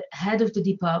the head of the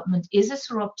department is a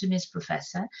Seroptimist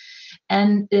professor.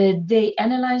 And they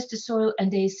analyzed the soil and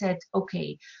they said,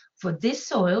 okay, for this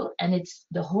soil, and it's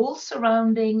the whole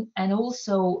surrounding, and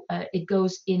also it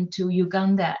goes into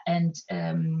Uganda and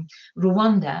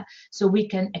Rwanda, so we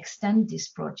can extend this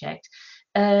project.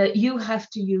 You have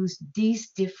to use these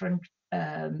different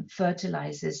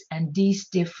fertilizers and these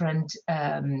different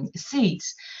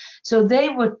seeds. So they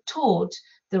were taught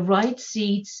the right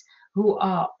seeds,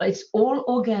 it's all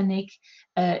organic,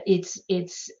 it's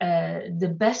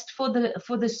the best for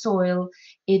the soil.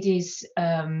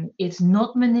 It's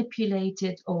not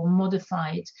manipulated or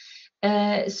modified.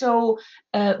 So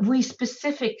we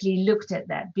specifically looked at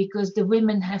that, because the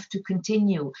women have to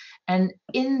continue. And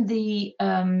in the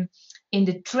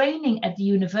training at the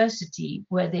university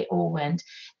where they all went,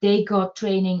 they got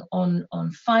training on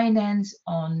finance,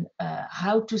 on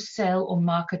how to sell or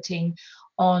marketing,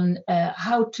 on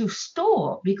how to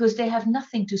store, because they have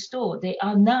nothing to store. They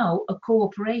are now a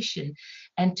cooperation,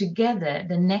 and together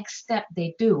the next step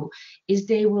they do is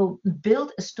they will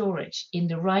build a storage in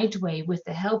the right way with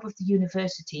the help of the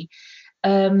university,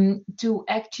 to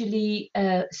actually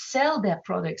sell their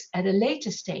products at a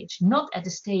later stage, not at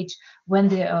a stage when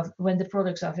the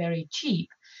products are very cheap,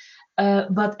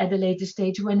 but at a later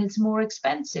stage when it's more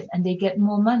expensive and they get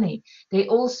more money. They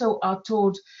also are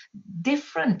taught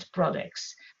different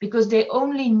products, because they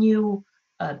only knew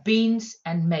beans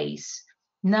and maize.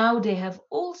 Now they have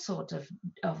all sorts of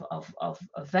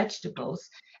vegetables,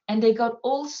 and they got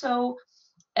also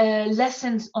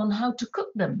lessons on how to cook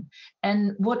them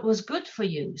and what was good for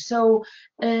you. So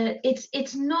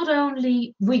it's not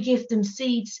only we give them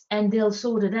seeds and they'll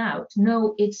sort it out.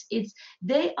 No, it's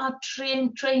they are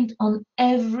trained on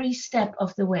every step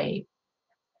of the way.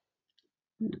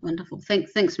 Wonderful.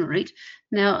 Thanks, Mariet.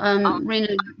 Now,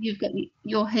 Rena, you've got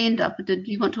your hand up. Did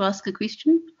you want to ask a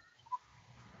question?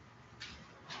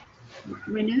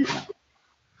 Renu?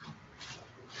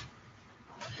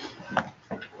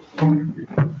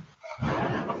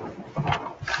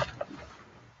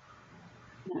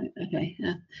 No, okay.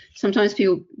 Sometimes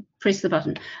people press the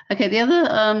button. Okay, the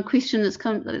other question that's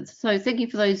come, so thank you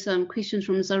for those questions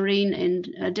from Zareen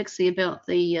and Dixie about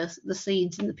the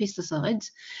seeds and the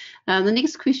pesticides. The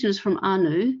next question is from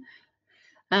Anu.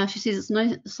 She says,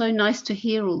 it's so nice to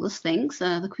hear all this, thanks.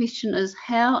 The question is,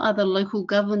 how are the local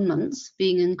governments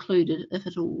being included, if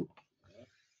at all?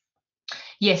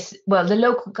 Yes, well, the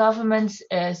local governments,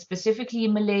 specifically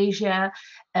in Malaysia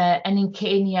and in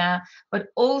Kenya, but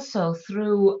also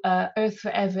through Earth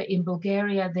Forever in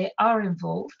Bulgaria, they are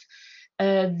involved.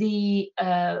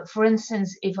 For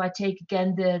instance, if I take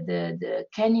again the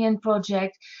Kenyan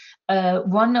project,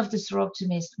 one of the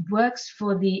soroptimists works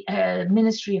for the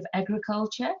Ministry of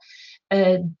Agriculture.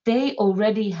 They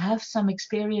already have some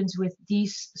experience with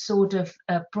these sort of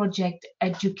project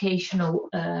educational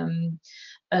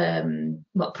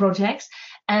projects,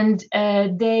 and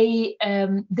they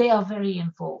are very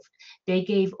involved. They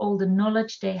gave all the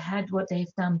knowledge they had, what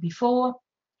they've done before.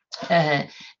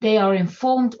 They are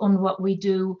informed on what we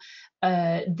do.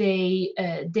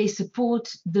 They support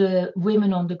the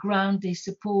women on the ground. They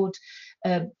support,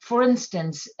 for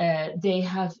instance, they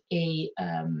have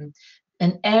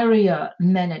an area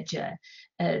manager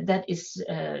that is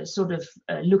sort of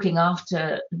looking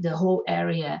after the whole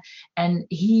area, and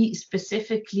he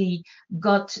specifically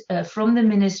got from the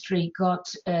ministry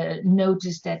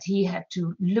notice that he had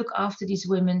to look after these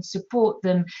women, support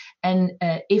them, and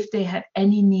if they had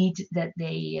any need that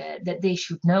they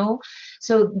should know.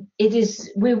 So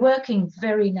we're working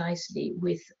very nicely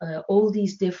with all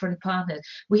these different partners.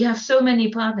 We have so many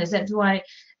partners. That's why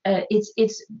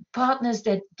it's partners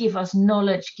that give us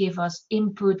knowledge, give us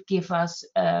input, give us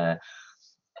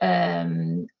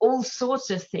all sorts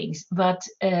of things. But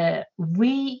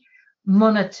we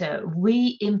monitor,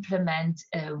 we implement,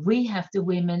 we have the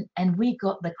women, and we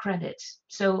got the credit.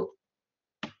 So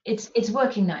it's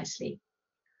working nicely.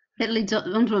 That leads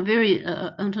onto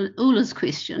onto Ula's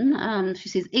question. She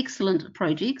says, excellent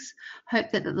projects.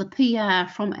 Hope that the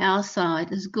PR from our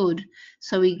side is good,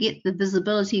 so we get the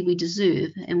visibility we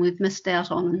deserve, and we've missed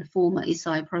out on former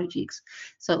SI projects.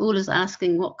 So Ula's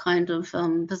asking what kind of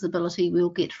visibility we'll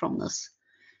get from this.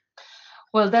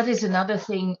 Well, that is another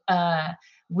thing.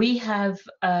 We have,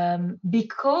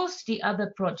 because the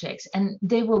other projects, and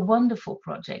they were wonderful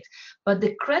projects, but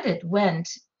the credit went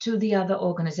to the other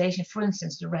organization, for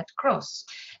instance, the Red Cross.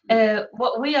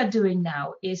 What we are doing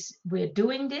now is we're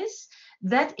doing this.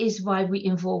 That is why we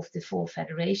involve the 4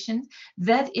 federations.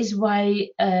 That is why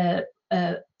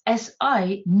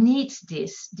SI needs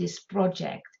this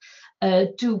project.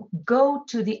 To go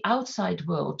to the outside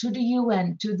world, to the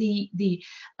UN, to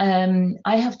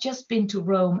I have just been to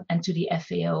Rome and to the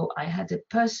FAO. I had a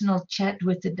personal chat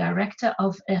with the director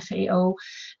of FAO,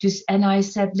 and I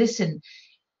said, listen,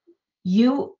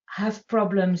 you have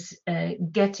problems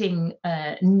getting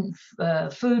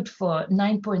food for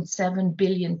 9.7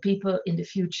 billion people in the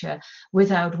future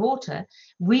without water.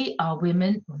 We are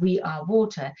women, we are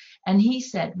water. And he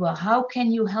said, well, how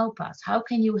can you help us? How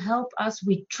can you help us?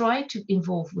 We try to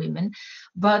involve women,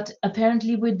 but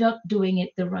apparently we're not doing it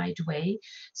the right way.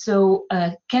 So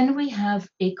can we have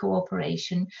a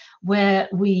cooperation where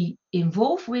we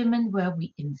involve women, where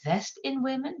we invest in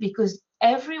women? Because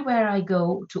everywhere I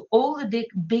go to all the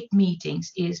big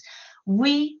meetings is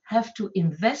we have to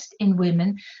invest in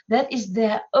women. That is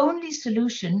their only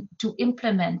solution to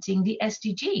implementing the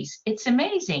SDGs. It's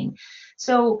amazing.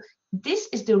 So this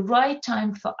is the right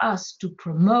time for us to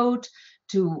promote,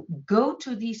 to go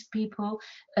to these people.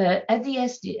 At the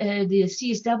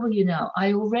CSW now,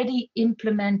 I already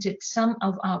implemented some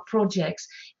of our projects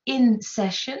in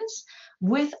sessions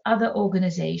with other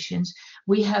organizations.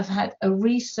 We have had a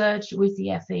research with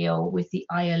the FAO, with the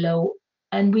ILO,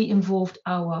 and we involved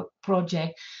our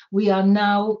project. We are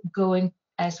now going,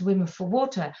 as Women for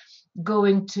Water,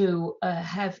 going to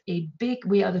have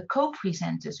we are the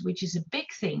co-presenters, which is a big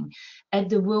thing, at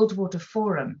the World Water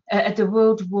Forum, at the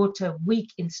World Water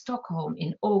Week in Stockholm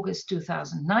in August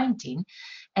 2019.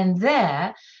 And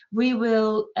there we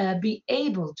will be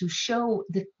able to show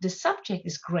that the subject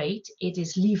is great. It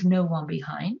is Leave No One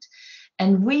Behind.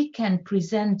 And we can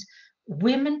present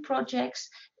women projects,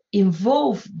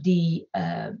 involve the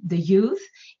youth,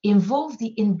 involve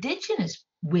the indigenous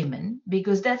women,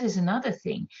 because that is another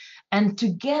thing. And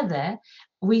together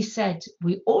we said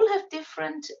we all have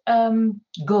different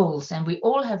goals and we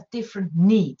all have different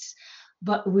needs,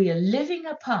 but we are living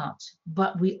apart,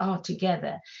 but we are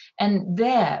together. And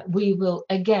there we will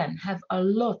again have a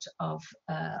lot of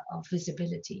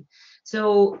visibility.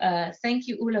 So thank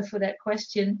you, Ulla, for that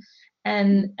question.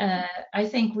 And I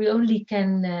think we only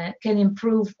can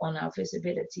improve on our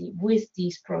visibility with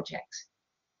these projects.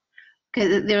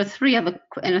 Okay, there are three other,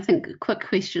 and I think quick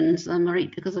questions,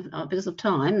 Mariet, because of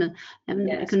time, and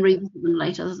Yes. you can revisit them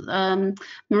later.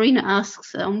 Marina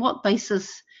asks, on what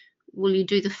basis will you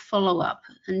do the follow-up?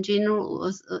 In general, or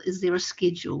is there a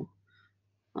schedule?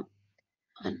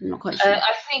 I'm not quite sure.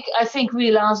 I think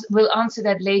we'll answer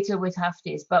that later with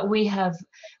Hafdis, but we have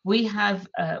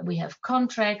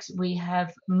contracts, we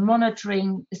have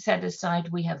monitoring set aside,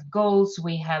 we have goals,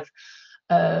 we have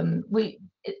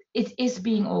it is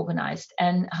being organized,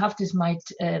 and Hafdis might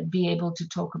be able to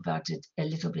talk about it a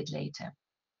little bit later.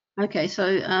 Okay,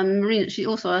 so Marina, she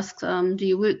also asks, do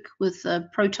you work with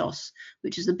Protos,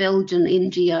 which is a Belgian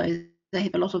NGO? They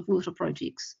have a lot of water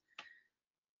projects.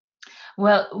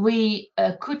 Well, we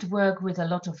could work with a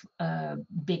lot of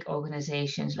big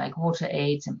organizations like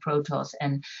WaterAid and Protos,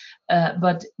 and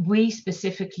but we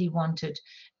specifically wanted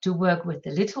to work with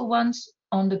the little ones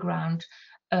on the ground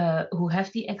who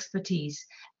have the expertise,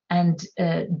 and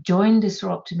join the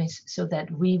Soroptimists so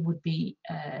that we would be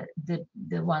the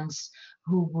ones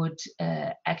who would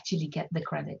actually get the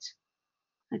credit.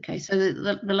 Okay, so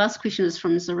the last question is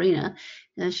from Zarina.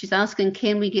 She's asking,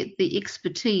 can we get the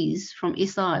expertise from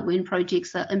SI when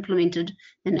projects are implemented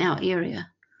in our area?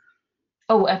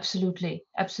 Oh, absolutely,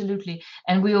 absolutely.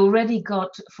 And we already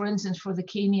got, for instance, for the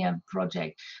Kenya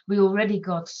project, we already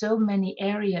got so many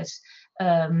areas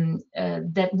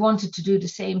that wanted to do the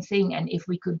same thing, and if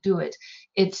we could do it,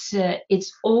 it's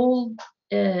all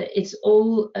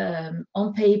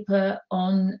on paper.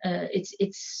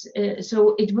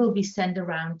 So it will be sent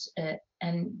around,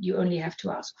 and you only have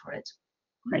to ask for it.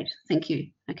 Great, thank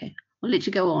you. Okay, I'll let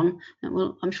you go on.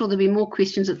 Well, I'm sure there'll be more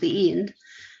questions at the end.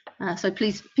 So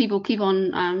please, people, keep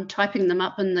on typing them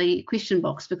up in the question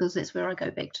box, because that's where I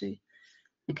go back to.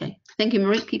 Okay, thank you,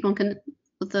 Mariet. Keep on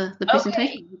with the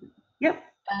presentation. Okay. Yep.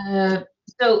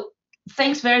 So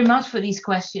thanks very much for these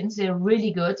questions. They're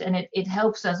really good, and it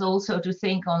helps us also to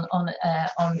think on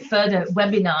further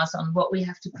webinars on what we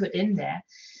have to put in there.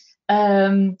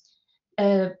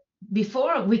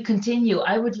 Before we continue,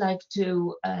 I would like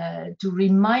to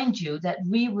remind you that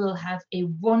we will have a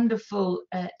wonderful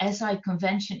SI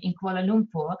convention in Kuala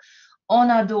Lumpur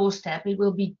on our doorstep. It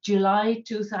will be July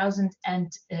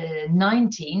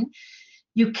 2019.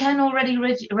 You can already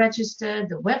register.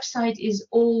 The website is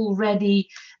all ready.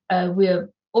 We're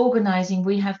organizing.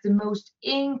 We have the most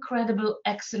incredible,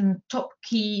 excellent, top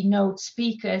keynote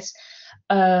speakers,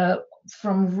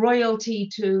 from royalty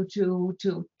to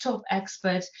top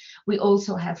experts. We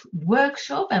also have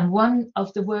workshop, and one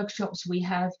of the workshops we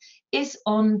have is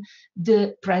on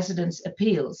the President's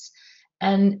appeals.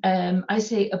 And I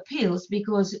say appeals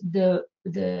because the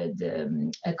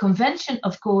convention,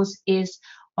 of course, is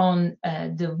on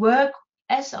the work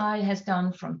SI has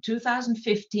done from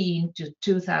 2015 to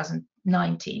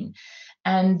 2019.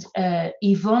 And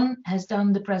Yvonne has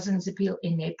done the President's Appeal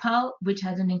in Nepal, which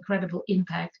had an incredible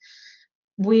impact.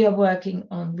 We are working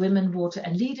on women, water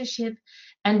and leadership,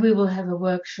 and we will have a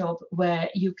workshop where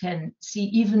you can see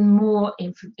even more,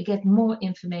 get more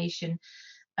information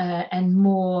and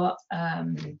more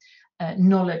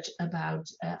knowledge about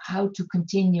how to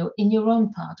continue in your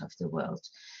own part of the world.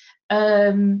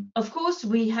 Of course,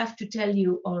 we have to tell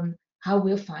you on how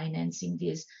we're financing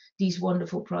these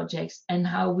wonderful projects and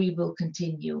how we will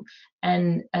continue.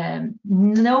 And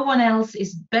no one else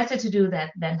is better to do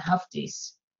that than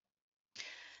Hafdis.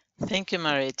 Thank you,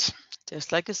 Mariet.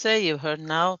 Just like you say, you've heard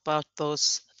now about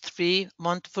those 3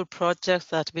 wonderful projects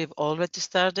that we've already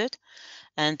started,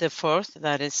 and the 4th,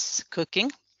 that is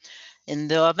cooking in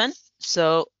the oven.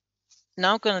 So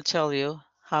now I'm going to tell you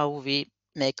how we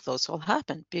make those all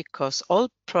happen, because all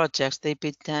projects, they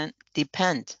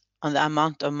depend on the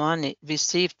amount of money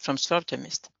received from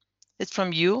Soroptimist. It's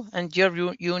from you and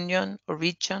your union or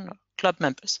region or club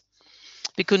members.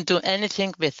 We couldn't do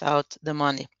anything without the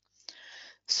money.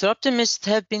 Soroptimists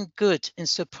have been good in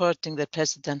supporting the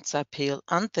President's Appeal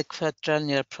and the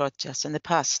quadrennial projects in the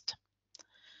past.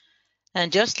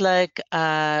 And just like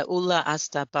Ulla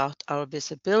asked about our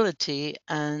visibility,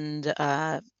 and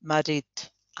Mariet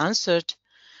answered,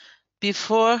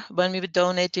 before, when we were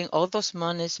donating all those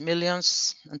monies,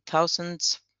 millions and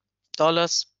thousands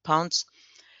dollars, pounds.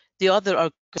 The other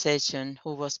organization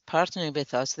who was partnering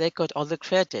with us, they got all the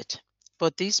credit.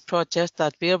 But these projects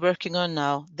that we are working on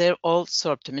now, they're all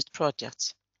Sorptimist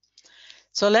projects.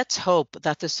 So let's hope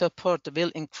that the support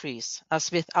will increase,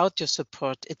 as without your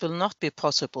support, it will not be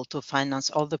possible to finance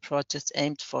all the projects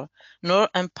aimed for, nor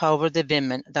empower the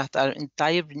women that are in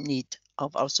dire need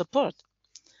of our support.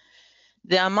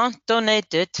 The amount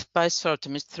donated by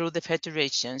Sorptimist through the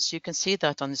federations, you can see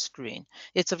that on the screen.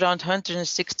 It's around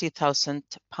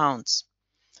 £160,000.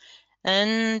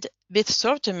 And with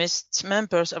Sorptimist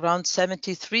members around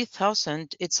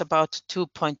 73,000, it's about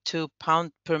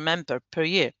 £2.2 per member per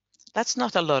year. That's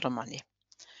not a lot of money,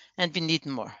 and we need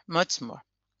more, much more.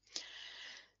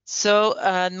 So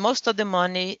most of the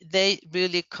money, they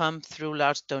really come through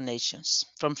large donations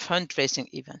from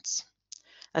fundraising events,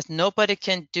 as nobody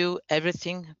can do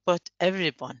everything, but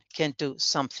everyone can do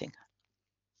something.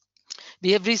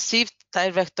 We have received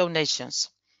direct donations.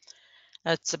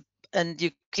 And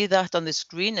you see that on the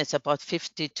screen, it's about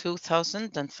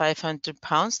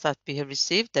 £52,500 that we have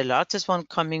received, the largest one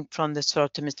coming from the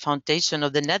Sorptimist Foundation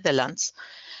of the Netherlands,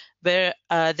 where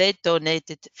they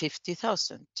donated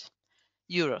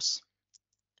 €50,000.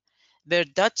 Where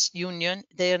Dutch Union,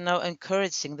 they are now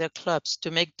encouraging their clubs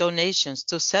to make donations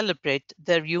to celebrate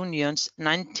their union's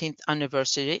 19th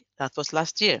anniversary. That was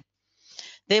last year.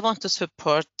 They want to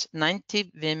support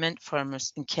 90 women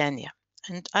farmers in Kenya,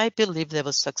 and I believe they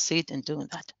will succeed in doing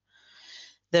that.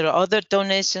 There are other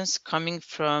donations coming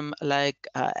from like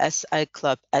SI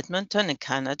Club Edmonton in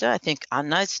Canada. I think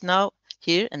Anna is now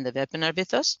here in the webinar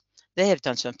with us. They have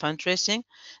done some fundraising.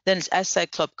 Then it's SI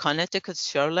Club Connecticut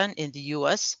Shoreline in the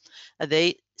US.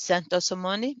 They sent us some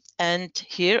money. And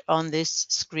here on this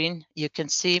screen, you can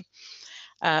see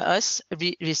us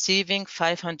receiving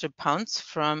 £500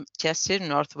 from Cheshire,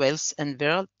 North Wales and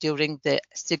Wirral during the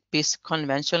Sigby's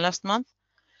convention last month.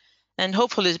 And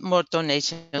hopefully more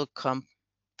donations will come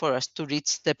for us to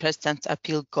reach the President's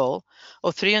Appeal goal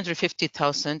of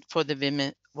 $350,000 for the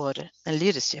women, water and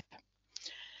leadership.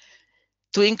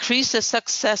 To increase the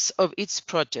success of each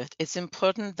project, it's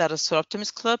important that a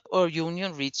Sorptimist club or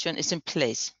union region is in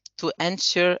place to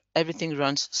ensure everything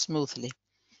runs smoothly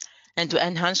and to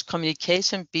enhance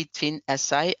communication between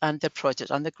SI and the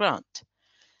project on the ground.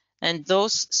 And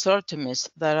those Sorptimists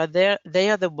that are there, they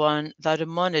are the ones that are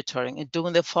monitoring and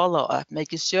doing the follow-up,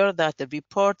 making sure that the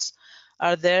reports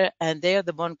are there, and they are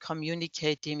the one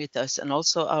communicating with us and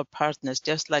also our partners,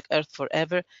 just like Earth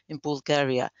Forever in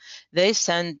Bulgaria. They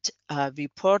send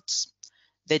reports.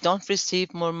 They don't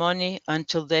receive more money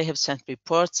until they have sent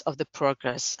reports of the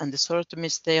progress. And the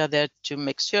Sorptimists, they are there to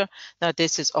make sure that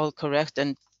this is all correct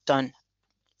and done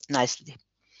nicely.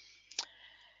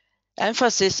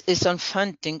 Emphasis is on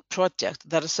funding projects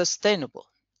that are sustainable,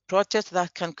 projects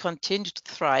that can continue to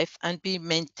thrive and be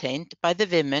maintained by the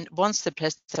women once the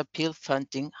President's Appeal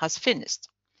funding has finished.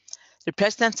 The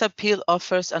President's Appeal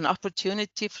offers an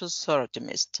opportunity for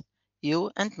Sorptimists, you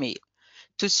and me,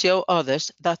 to show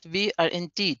others that we are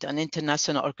indeed an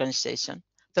international organization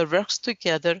that works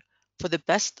together for the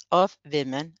best of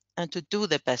women and to do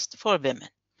the best for women.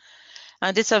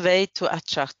 And it's a way to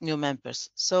attract new members,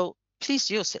 so please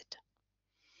use it.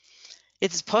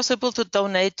 It is possible to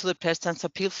donate to the President's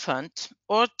Appeal Fund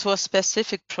or to a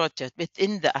specific project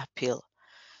within the appeal.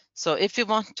 So if you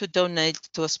want to donate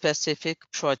to a specific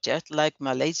project like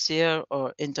Malaysia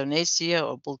or Indonesia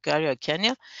or Bulgaria or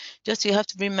Kenya, just you have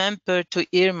to remember to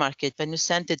earmark it when you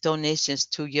send the donations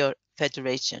to your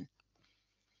federation.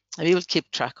 And we will keep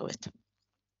track of it.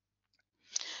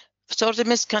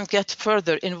 Sorptimists can get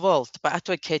further involved by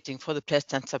advocating for the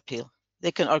President's Appeal.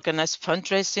 They can organize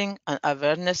fundraising and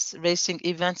awareness-raising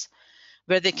events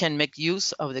where they can make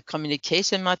use of the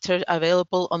communication material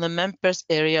available on the members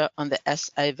area on the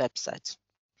SI website.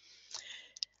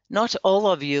 Not all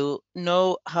of you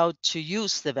know how to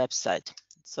use the website,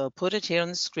 so put it here on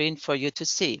the screen for you to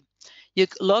see. You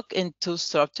log into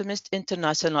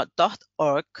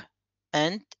sorptimistinternational.org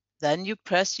and then you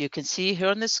press, you can see here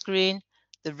on the screen,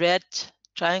 the red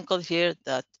triangle here,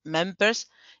 that members.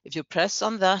 If you press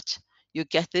on that, you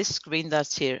get this screen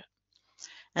that's here.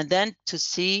 And then to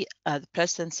see the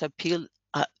President's Appeal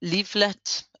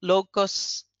leaflet,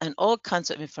 logos, and all kinds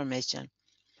of information.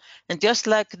 And just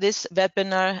like this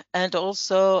webinar and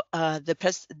also the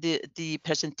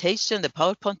presentation, the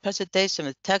PowerPoint presentation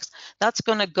with text, that's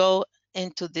going to go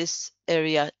into this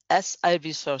area SI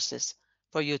resources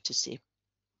for you to see.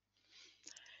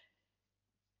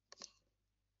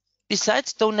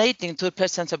 Besides donating to the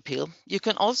President's Appeal, you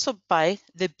can also buy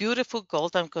the beautiful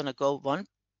gold. I'm going to go one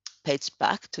page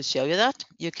back to show you that.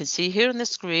 You can see here on the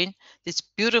screen this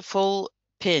beautiful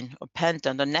pin or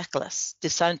pendant or necklace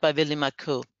designed by William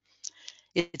McCoo.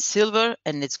 It's silver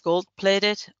and it's gold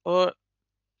plated or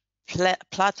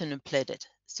platinum plated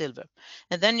silver.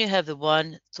 And then you have the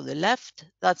one to the left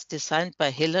that's designed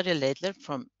by Hilary Laidler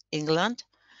from England.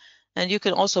 And you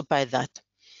can also buy that.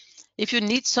 If you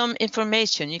need some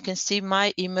information, you can see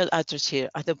my email address here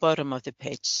at the bottom of the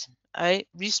page. I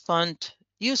respond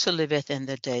usually within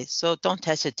the day, so don't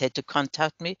hesitate to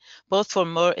contact me, both for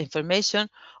more information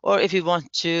or if you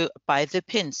want to buy the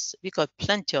pins. We got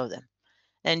plenty of them,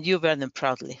 and you wear them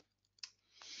proudly.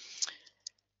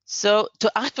 So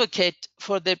to advocate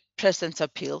for the President's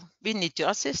Appeal, we need your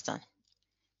assistance.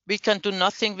 We can do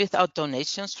nothing without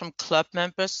donations from club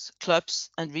members, clubs,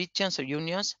 and regions or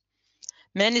unions.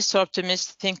 Many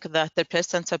optimists think that the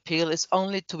President's Appeal is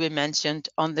only to be mentioned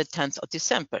on the 10th of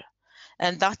December,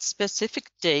 and that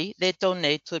specific day they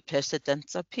donate to the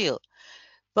President's Appeal.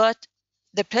 But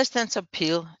the President's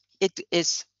Appeal,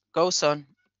 goes on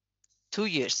 2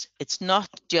 years. It's not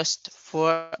just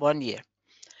for 1 year.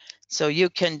 So you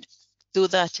can do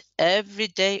that every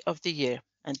day of the year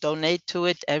and donate to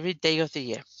it every day of the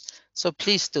year. So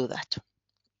please do that.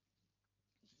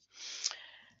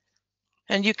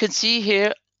 And you can see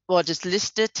here what is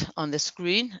listed on the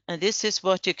screen. And this is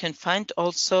what you can find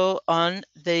also on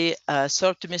the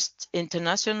Optimist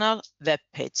International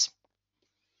webpage.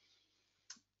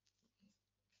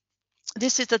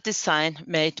 This is a design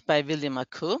made by William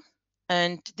McCoo.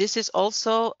 And this is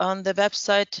also on the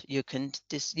website. You can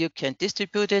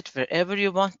distribute it wherever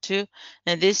you want to.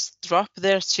 And this drop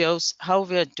there shows how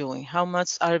we are doing, how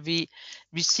much are we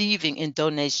receiving in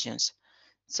donations.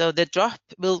 So the drop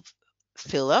will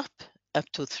fill up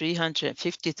to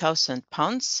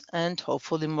 £350,000 and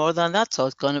hopefully more than that. So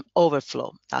it's going to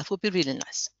overflow. That would be really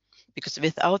nice because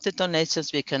without the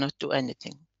donations, we cannot do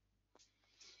anything.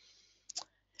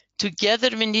 Together,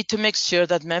 we need to make sure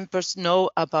that members know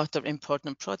about our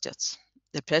important projects.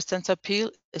 The President's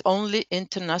Appeal is the only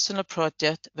international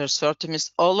project where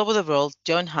Optimists all over the world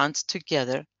join hands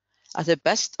together as the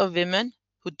best of women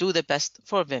who do the best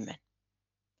for women.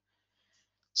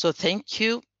 So thank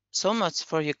you so much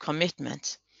for your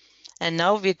commitment. And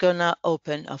now we're gonna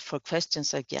open up for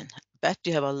questions again. I bet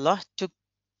you have a lot to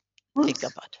think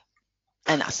about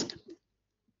and ask.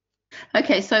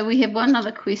 Okay, so we have one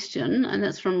other question, and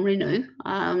that's from Renu.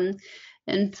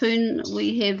 In Poon,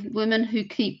 we have women who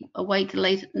keep awake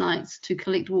late at nights to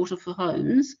collect water for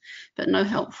homes, but no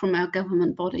help from our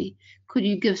government body. Could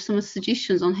you give some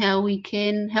suggestions on how we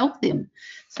can help them?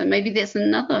 So maybe that's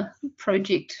another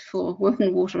project for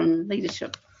women, water and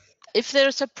leadership. If there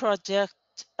is a project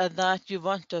that you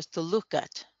want us to look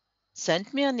at,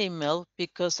 send me an email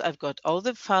because I've got all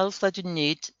the files that you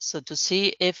need so to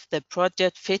see if the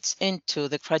project fits into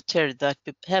the criteria that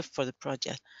we have for the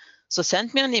project. So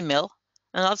send me an email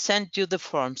and I'll send you the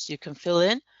forms you can fill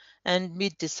in, and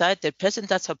we decide the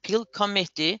President's Appeal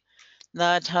Committee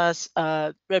that has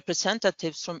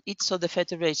representatives from each of the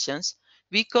federations.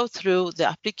 We go through the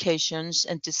applications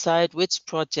and decide which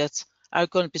projects are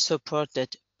going to be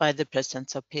supported by the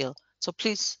President's Appeal. So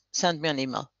please send me an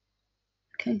email.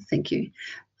 Okay, thank you.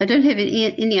 I don't have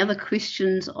any other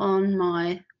questions on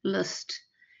my list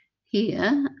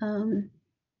here.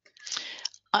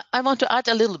 I want to add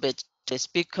a little bit to this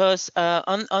because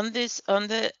on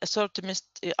the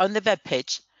web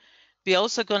page, we're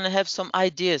also going to have some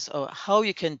ideas of how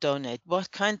you can donate,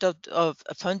 what kind of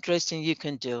fundraising you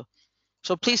can do.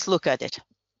 So please look at it.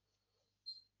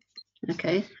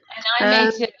 Okay. And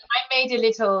I made a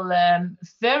little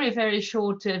very, very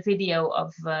short video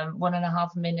of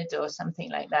 1.5 minutes or something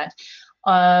like that,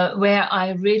 where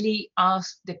I really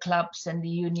asked the clubs and the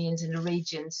unions and the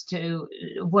regions to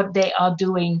what they are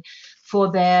doing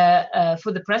for their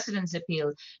for the President's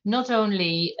Appeal, not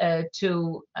only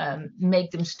to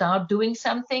make them start doing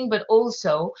something, but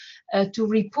also to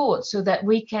report so that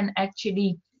we can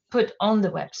actually put on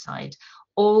the website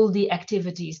all the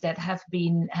activities that have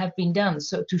been done,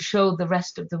 so to show the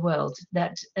rest of the world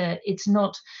that it's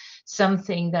not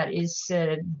something that is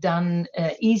done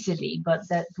easily, but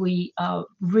that we are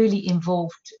really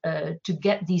involved to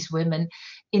get these women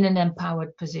in an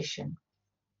empowered position.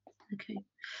 Okay.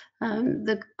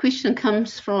 The question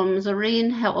comes from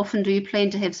Zareen. How often do you plan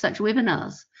to have such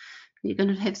webinars? You're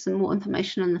going to have some more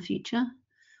information in the future?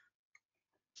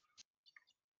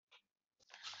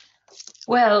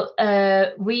 Well,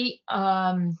 we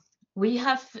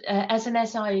have, as an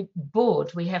SI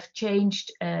board, we have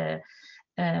changed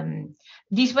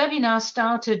these webinars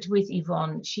started with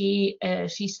Yvonne. She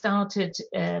started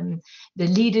the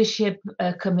leadership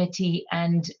committee,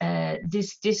 and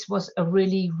this was a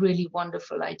really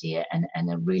wonderful idea,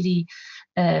 and a really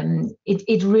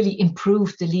it really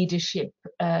improved the leadership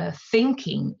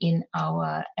thinking in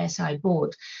our SI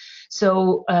board.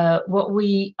 So what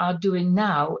we are doing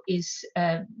now is,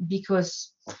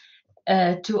 because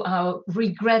to our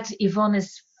regret, Yvonne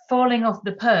is falling off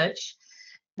the perch.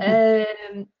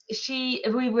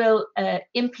 We will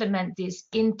implement this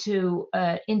into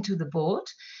the board.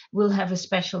 We'll have a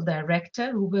special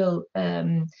director who will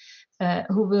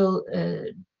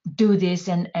do this,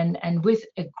 and with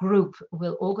a group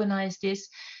will organize this.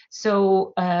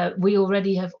 So we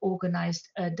already have organized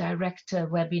a director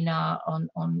webinar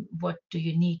on what do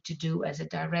you need to do as a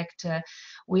director.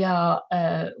 We are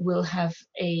will have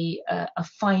a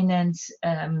finance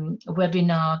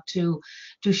webinar to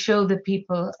show the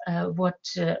people what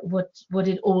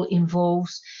it all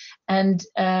involves, and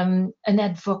an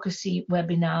advocacy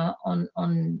webinar on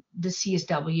the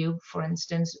CSW, for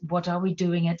instance. What are we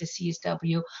doing at the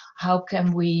CSW? How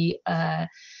can we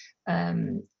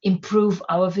improve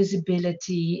our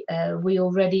visibility? We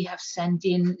already have sent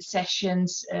in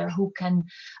sessions. Who can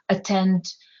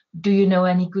attend? Do you know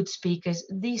any good speakers?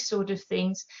 These sort of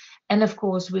things. And of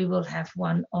course, we will have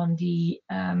one on the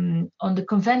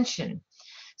convention.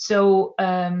 So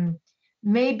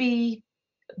maybe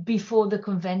before the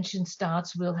convention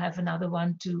starts, we'll have another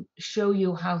one to show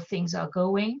you how things are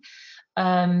going.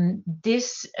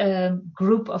 This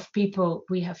group of people,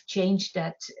 we have changed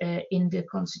that in the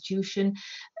constitution,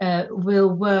 will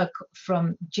work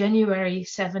from January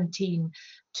 17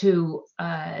 to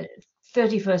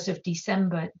 31st of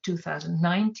December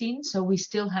 2019. So we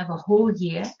still have a whole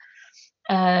year.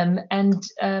 And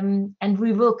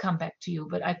we will come back to you,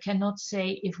 but I cannot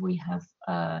say if we have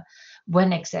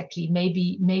when exactly.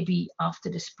 Maybe after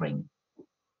the spring.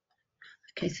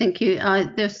 Okay, thank you.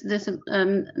 There's a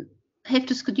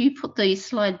Hafdis, could you put the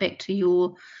slide back to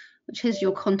your, which has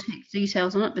your contact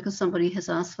details on it, because somebody has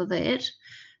asked for that,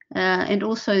 and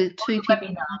also two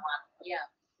people. Yeah.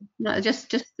 No,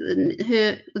 just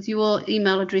her with your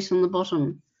email address on the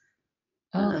bottom.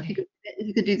 Okay. If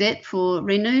you could do that for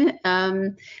Renu.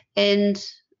 And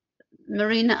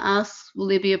Marina asks, will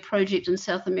there be a project in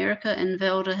South America? And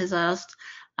Velda has asked,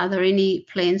 are there any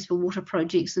plans for water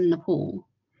projects in Nepal?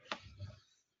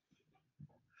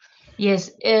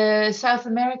 Yes, South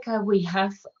America, we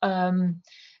have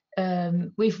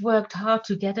we've worked hard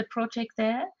to get a project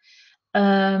there.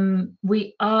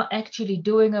 We are actually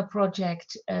doing a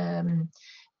project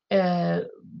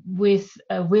with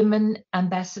Women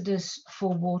Ambassadors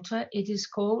for Water, it is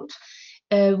called.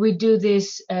 We do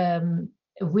this,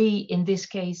 we in this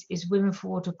case is Women for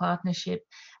Water Partnership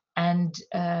and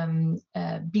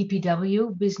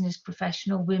BPW, Business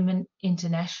Professional Women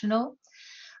International.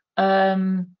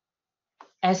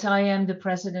 As I am the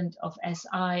president of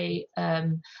SI,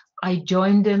 I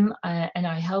joined them and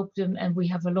I helped them, and we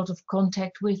have a lot of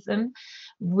contact with them.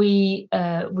 We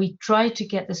try to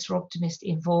get the Optimist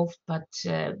involved, but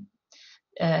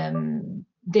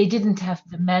they didn't have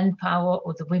the manpower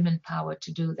or the women power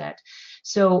to do that.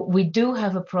 So we do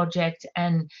have a project,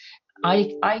 and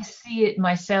I see it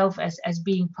myself as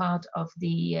being part of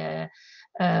the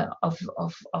of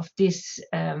this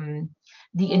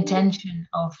the intention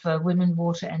of Women,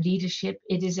 Water and Leadership.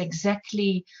 It is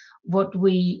exactly what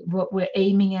we're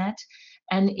aiming at,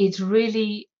 and it's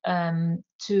really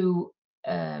to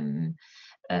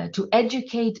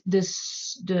educate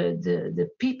the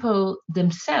people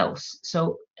themselves.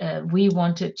 So we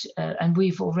wanted, and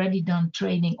we've already done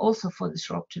training also for the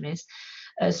Optimist.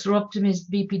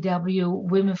 Optimist, BPW,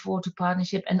 Women for Water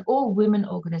Partnership, and all women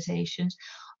organizations,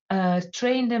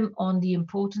 train them on the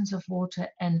importance of water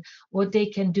and what they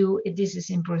can do. This is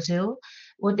in Brazil,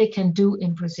 what they can do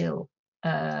in Brazil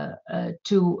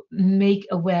to make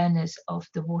awareness of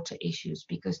the water issues,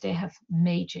 because they have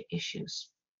major issues.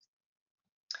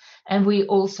 And we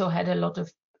also had a lot of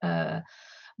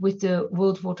with the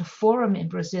World Water Forum in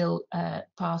Brazil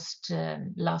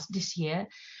this year,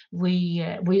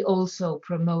 we also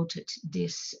promoted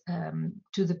this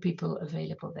to the people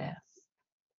available there.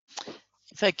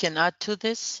 If I can add to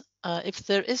this, if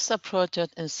there is a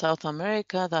project in South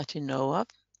America that you know of,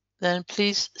 then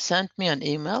please send me an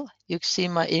email. You can see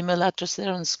my email address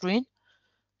there on the screen,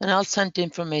 and I'll send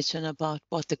information about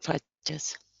what the project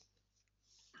is.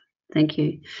 Thank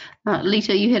you.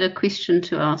 Lita, you had a question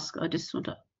to ask. I just want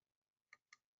to...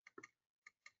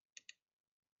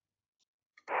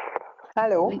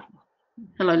 Hello.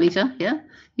 Hello, Lita. Yeah,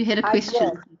 you had a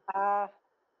question. Yes.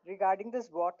 Regarding this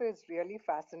water is really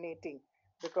fascinating.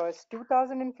 because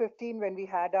 2015, when we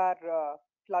had our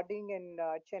flooding in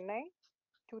Chennai,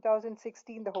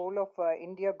 2016, the whole of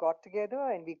India got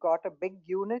together and we got a big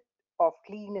unit of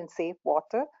clean and safe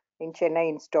water in Chennai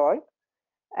installed.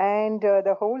 And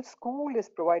the whole school is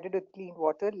provided with clean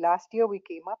water. Last year, we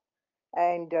came up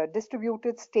and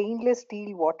distributed stainless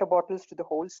steel water bottles to the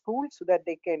whole school so that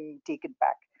they can take it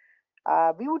back.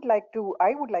 I would like to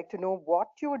know what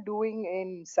you're doing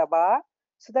in Sabah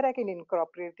so that I can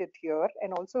incorporate it here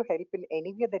and also help in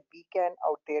any way that we can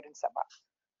out there in Sabah.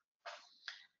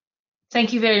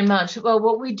 Thank you very much. Well,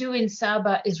 what we do in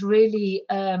Sabah is really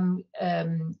a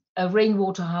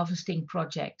rainwater harvesting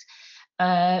project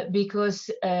because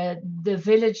the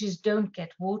villages don't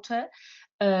get water.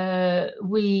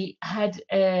 We had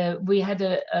a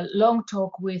long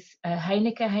talk with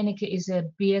Heineken. Heineken is a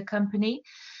beer company,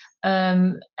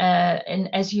 and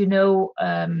as you know,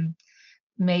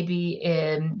 maybe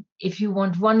if you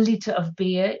want 1 liter of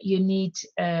beer, you need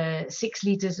 6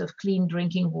 liters of clean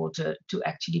drinking water to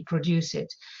actually produce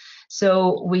it.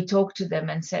 So we talked to them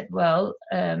and said, well,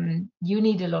 you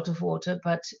need a lot of water,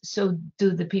 but so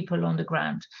do the people on the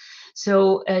ground.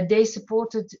 So they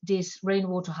supported this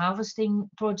rainwater harvesting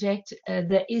project.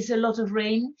 There is a lot of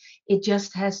rain. It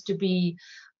just has to be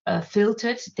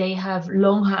filtered. They have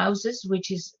long houses,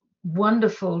 which is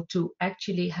wonderful to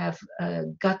actually have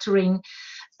guttering.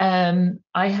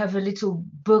 I have a little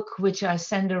book which I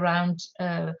send around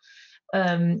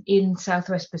in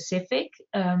Southwest Pacific.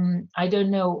 I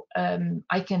don't know,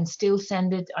 I can still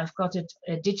send it. I've got it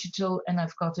digital and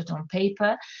I've got it on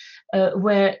paper,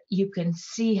 where you can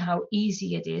see how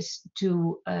easy it is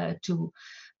to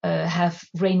have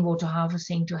rainwater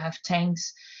harvesting, to have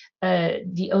tanks.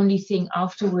 The only thing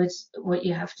afterwards, what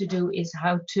you have to do is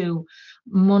how to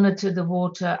monitor the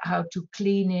water, how to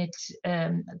clean it,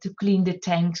 to clean the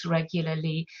tanks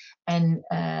regularly, and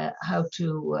how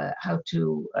to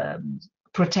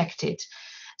protect it.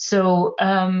 So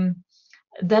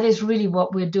that is really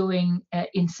what we're doing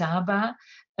in Sabah.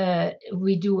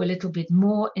 We do a little bit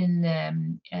more in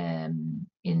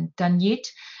Tanyit,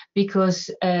 because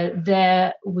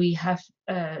there we have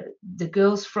the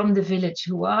girls from the village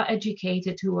who are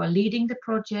educated, who are leading the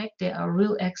project. They are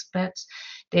real experts.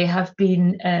 They have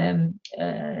been,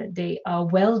 they are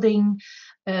welding,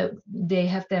 they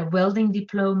have their welding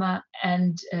diploma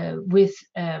and with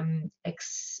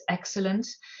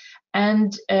excellence.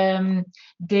 And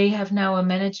they have now a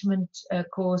management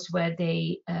course where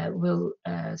they will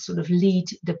sort of lead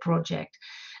the project.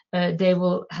 They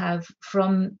will have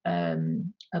from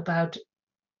about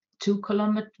 2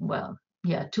 kilometers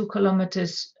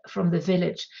from the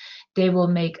village, they will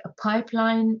make a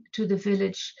pipeline to the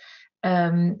village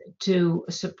to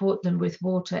support them with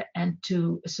water and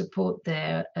to support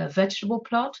their vegetable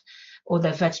plot or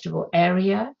their vegetable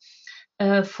area.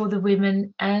 For the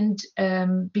women, and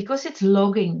because it's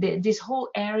logging, this whole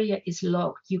area is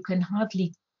logged. You can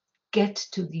hardly get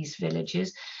to these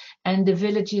villages, and the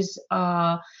villages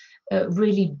are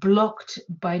really blocked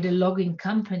by the logging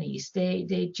companies.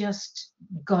 They just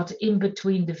got in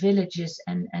between the villages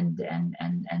and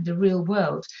the real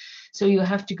world. So you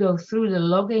have to go through the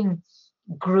logging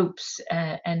groups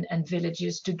and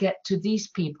villages to get to these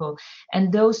people,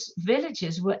 and those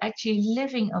villages were actually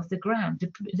living off the ground.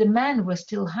 The men were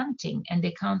still hunting, and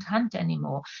they can't hunt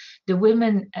anymore. The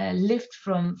women lived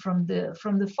from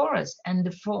the forest, and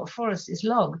the forest is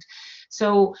logged.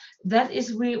 So that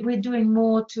is, we're doing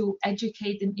more to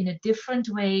educate them in a different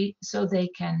way, so they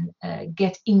can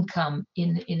get income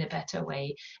in a better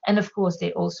way. And of course,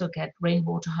 they also get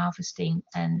rainwater harvesting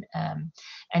and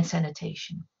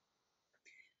sanitation.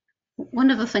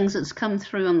 One of the things that's come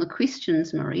through on the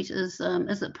questions, Mariet,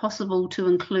 is it possible to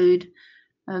include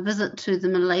a visit to the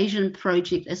Malaysian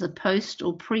project as a post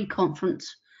or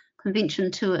pre-conference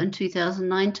convention tour in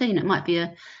 2019? It might be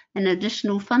an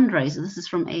additional fundraiser. This is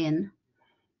from Anne.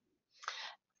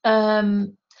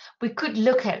 We could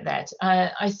look at that.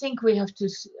 I think we have to.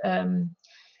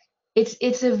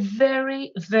 It's a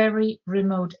very, very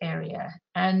remote area,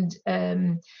 and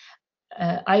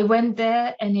I went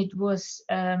there, and it was.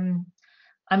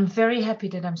 I'm very happy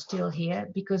that I'm still here,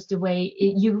 because the way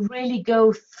you really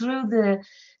go through there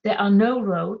are no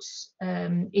roads.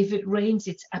 If it rains,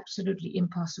 it's absolutely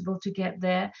impossible to get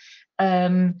there.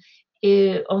 On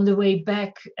the way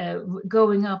back,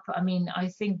 going up, I mean, I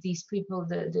think these people,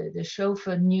 the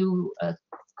chauffeur knew,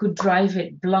 could drive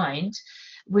it blind,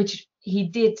 which he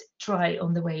did try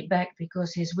on the way back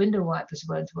because his window wipers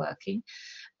weren't working.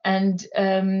 And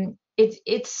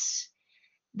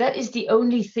that is the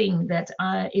only thing that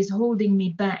is holding me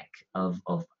back of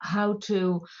how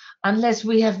to, unless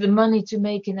we have the money to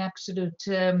make an absolute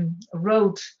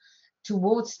road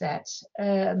towards that.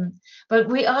 But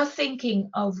we are thinking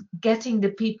of getting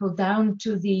the people down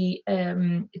to the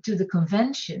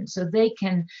convention, so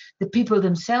the people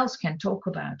themselves can talk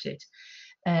about it,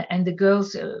 and the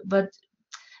girls. But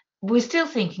we're still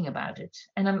thinking about it,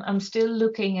 and I'm still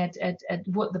looking at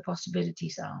what the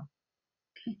possibilities are.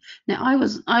 Now, I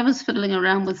was fiddling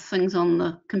around with things on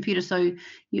the computer. So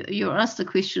you asked a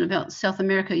question about South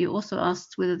America. You also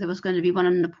asked whether there was going to be one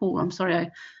in Nepal. I'm sorry,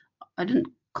 I didn't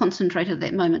concentrate at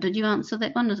that moment. Did you answer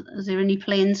that one? Is there any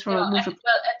plans for a water?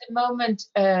 Well, at the moment,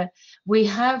 we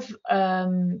have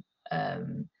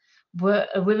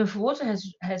Women for Water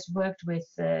has worked with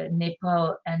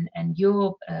Nepal and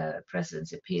your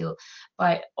President's Appeal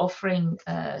by offering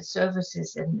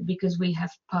services, and because we have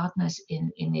partners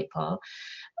in Nepal.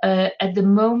 At the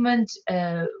moment,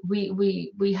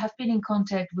 we have been in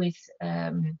contact with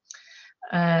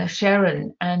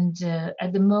Sharon, and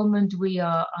at the moment we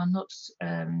are not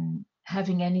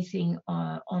having anything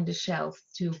on the shelf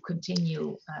to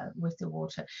continue with the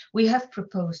water. We have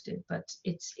proposed it, but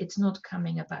it's not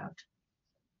coming about.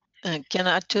 Can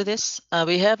I add to this?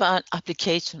 We have an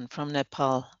application from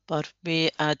Nepal, but we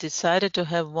decided to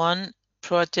have one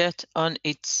project on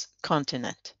its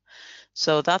continent.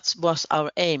 So that was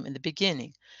our aim in the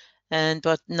beginning.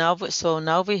 But now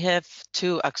we have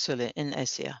two actually in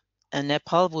Asia, and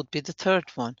Nepal would be the third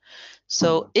one.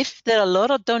 So if there are a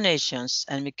lot of donations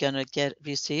and we're gonna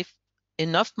receive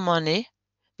enough money,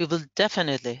 we will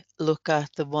definitely look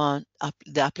at the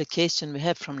application we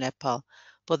have from Nepal.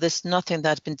 But there's nothing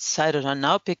that's been decided on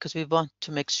now, because we want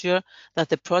to make sure that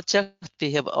the project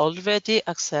we have already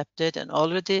accepted and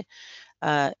already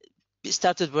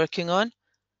started working on,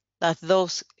 that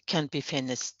those can be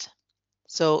finished.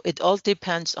 So it all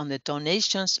depends on the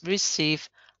donations received,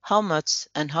 how much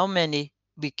and how many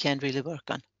we can really work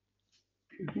on.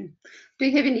 Mm-hmm. Do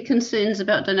you have any concerns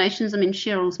about donations? I mean,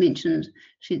 Cheryl's mentioned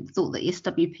she thought the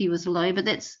SWP was low, but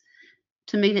that's,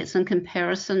 to me, that's in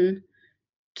comparison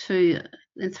to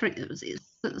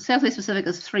Southwest Pacific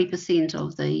is 3%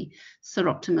 of the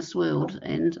Seroptimus world,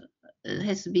 and it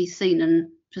has to be seen and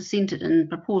presented in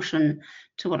proportion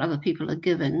to what other people are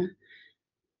giving.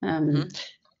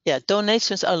 Yeah,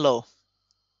 donations are low.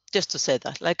 Just to say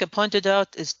that, like I pointed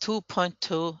out, is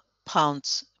 2.2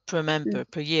 pounds per member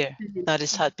per year that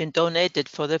had been donated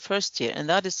for the first year, and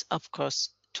that is of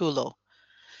course too low.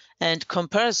 And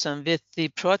comparison with the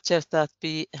project that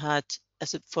we had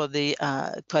for the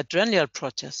quadrennial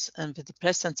projects and with the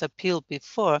President's Appeal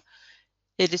before,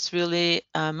 it is really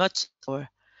much lower.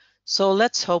 So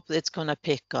let's hope it's going to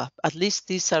pick up. At least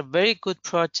these are very good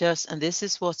projects, and this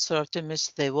is what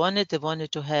Seroptimus they wanted. They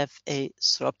wanted to have a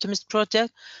Seroptimus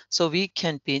project, so we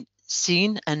can be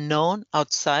seen and known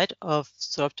outside of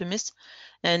Seroptimus.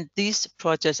 And these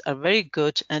projects are very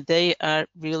good, and they are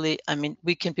really, I mean,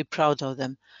 we can be proud of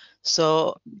them.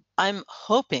 So I'm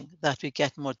hoping that we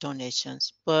get more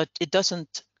donations, but it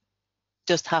doesn't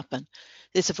just happen.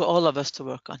 This is for all of us to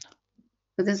work on.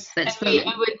 We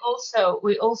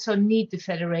also need the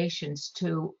federations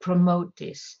to promote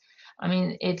this. I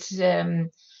mean, it's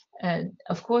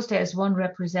of course there's one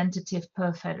representative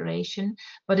per federation,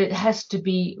 but it has to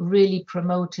be really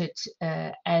promoted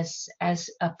as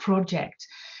a project,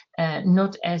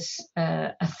 not as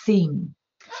a theme.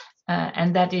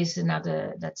 And that is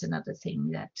another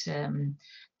thing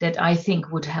that I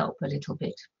think would help a little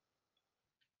bit.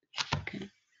 Okay.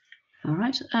 All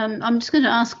right. I'm just going to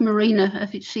ask Marina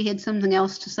if she had something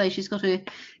else to say. She's got her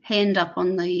hand up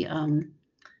on the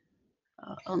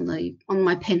on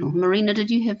my panel. Marina, did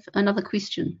you have another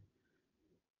question?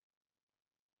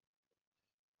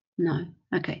 No.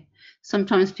 Okay.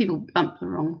 Sometimes people bump the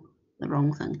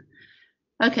wrong thing.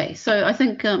 Okay. So I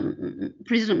think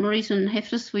President Mariet and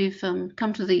Hafdis, we've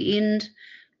come to the end,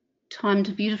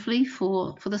 timed beautifully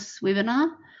for this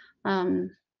webinar.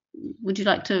 Would you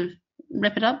like to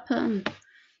wrap it up, and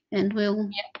we'll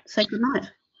say good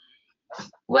night?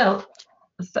 Well,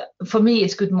 for me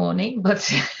it's good morning, but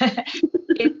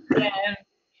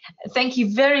thank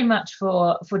you very much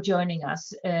for joining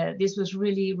us. This was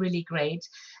really great.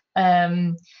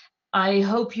 I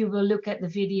hope you will look at the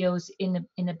videos in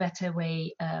a better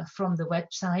way from the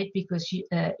website, because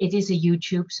it is a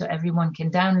YouTube, so everyone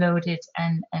can download it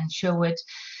and show it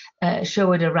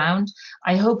around.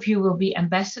 I hope you will be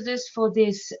ambassadors for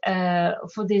this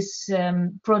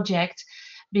project,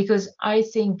 because I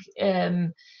think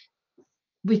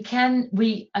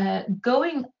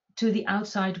going to the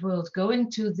outside world,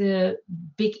 going to the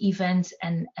big events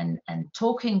and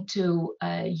talking to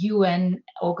UN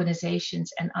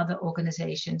organizations and other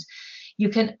organizations. You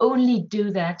can only do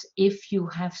that if you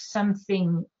have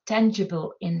something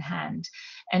tangible in hand.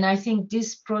 And I think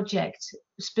this project,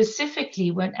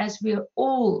 specifically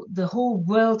the whole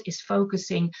world is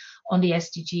focusing on the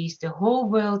SDGs, the whole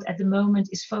world at the moment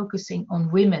is focusing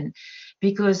on women,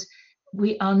 because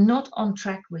we are not on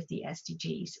track with the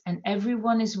SDGs and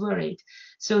everyone is worried.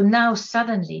 So now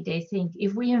suddenly they think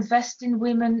if we invest in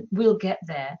women, we'll get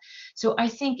there. So I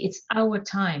think it's our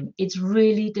time. It's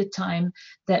really the time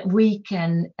that we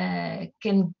can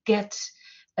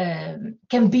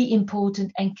be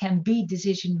important and can be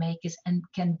decision makers and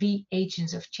can be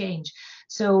agents of change.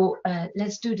 So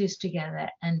let's do this together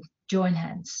and join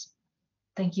hands.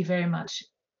 Thank you very much.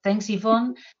 Thanks,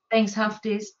 Yvonne. Thanks,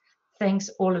 Hafdis. Thanks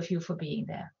all of you for being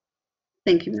there.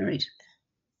 Thank you, Mariet.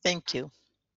 Thank you.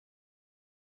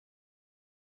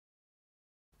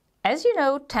 As you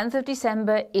know, 10th of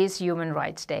December is Human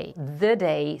Rights Day, the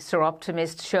day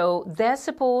Soroptimists show their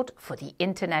support for the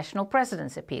International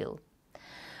President's Appeal.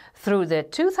 Through the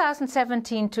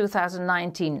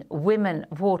 2017-2019 Women,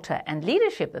 Water and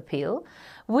Leadership Appeal,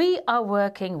 we are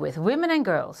working with women and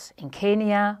girls in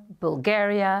Kenya,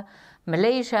 Bulgaria,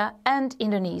 Malaysia and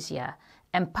Indonesia,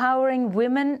 empowering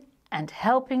women and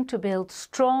helping to build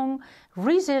strong,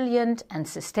 resilient and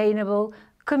sustainable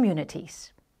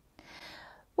communities.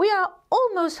 We are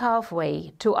almost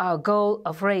halfway to our goal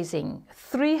of raising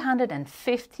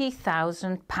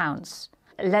 £350,000.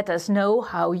 Let us know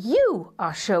how you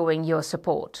are showing your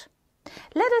support.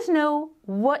 Let us know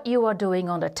what you are doing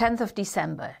on the 10th of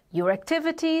December, your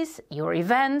activities, your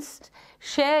events.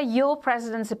 Share your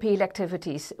President's Appeal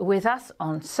activities with us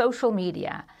on social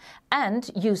media and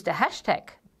use the hashtag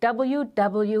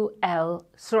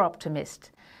WWLSoroptimist.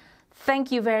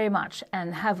 Thank you very much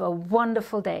and have a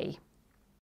wonderful day.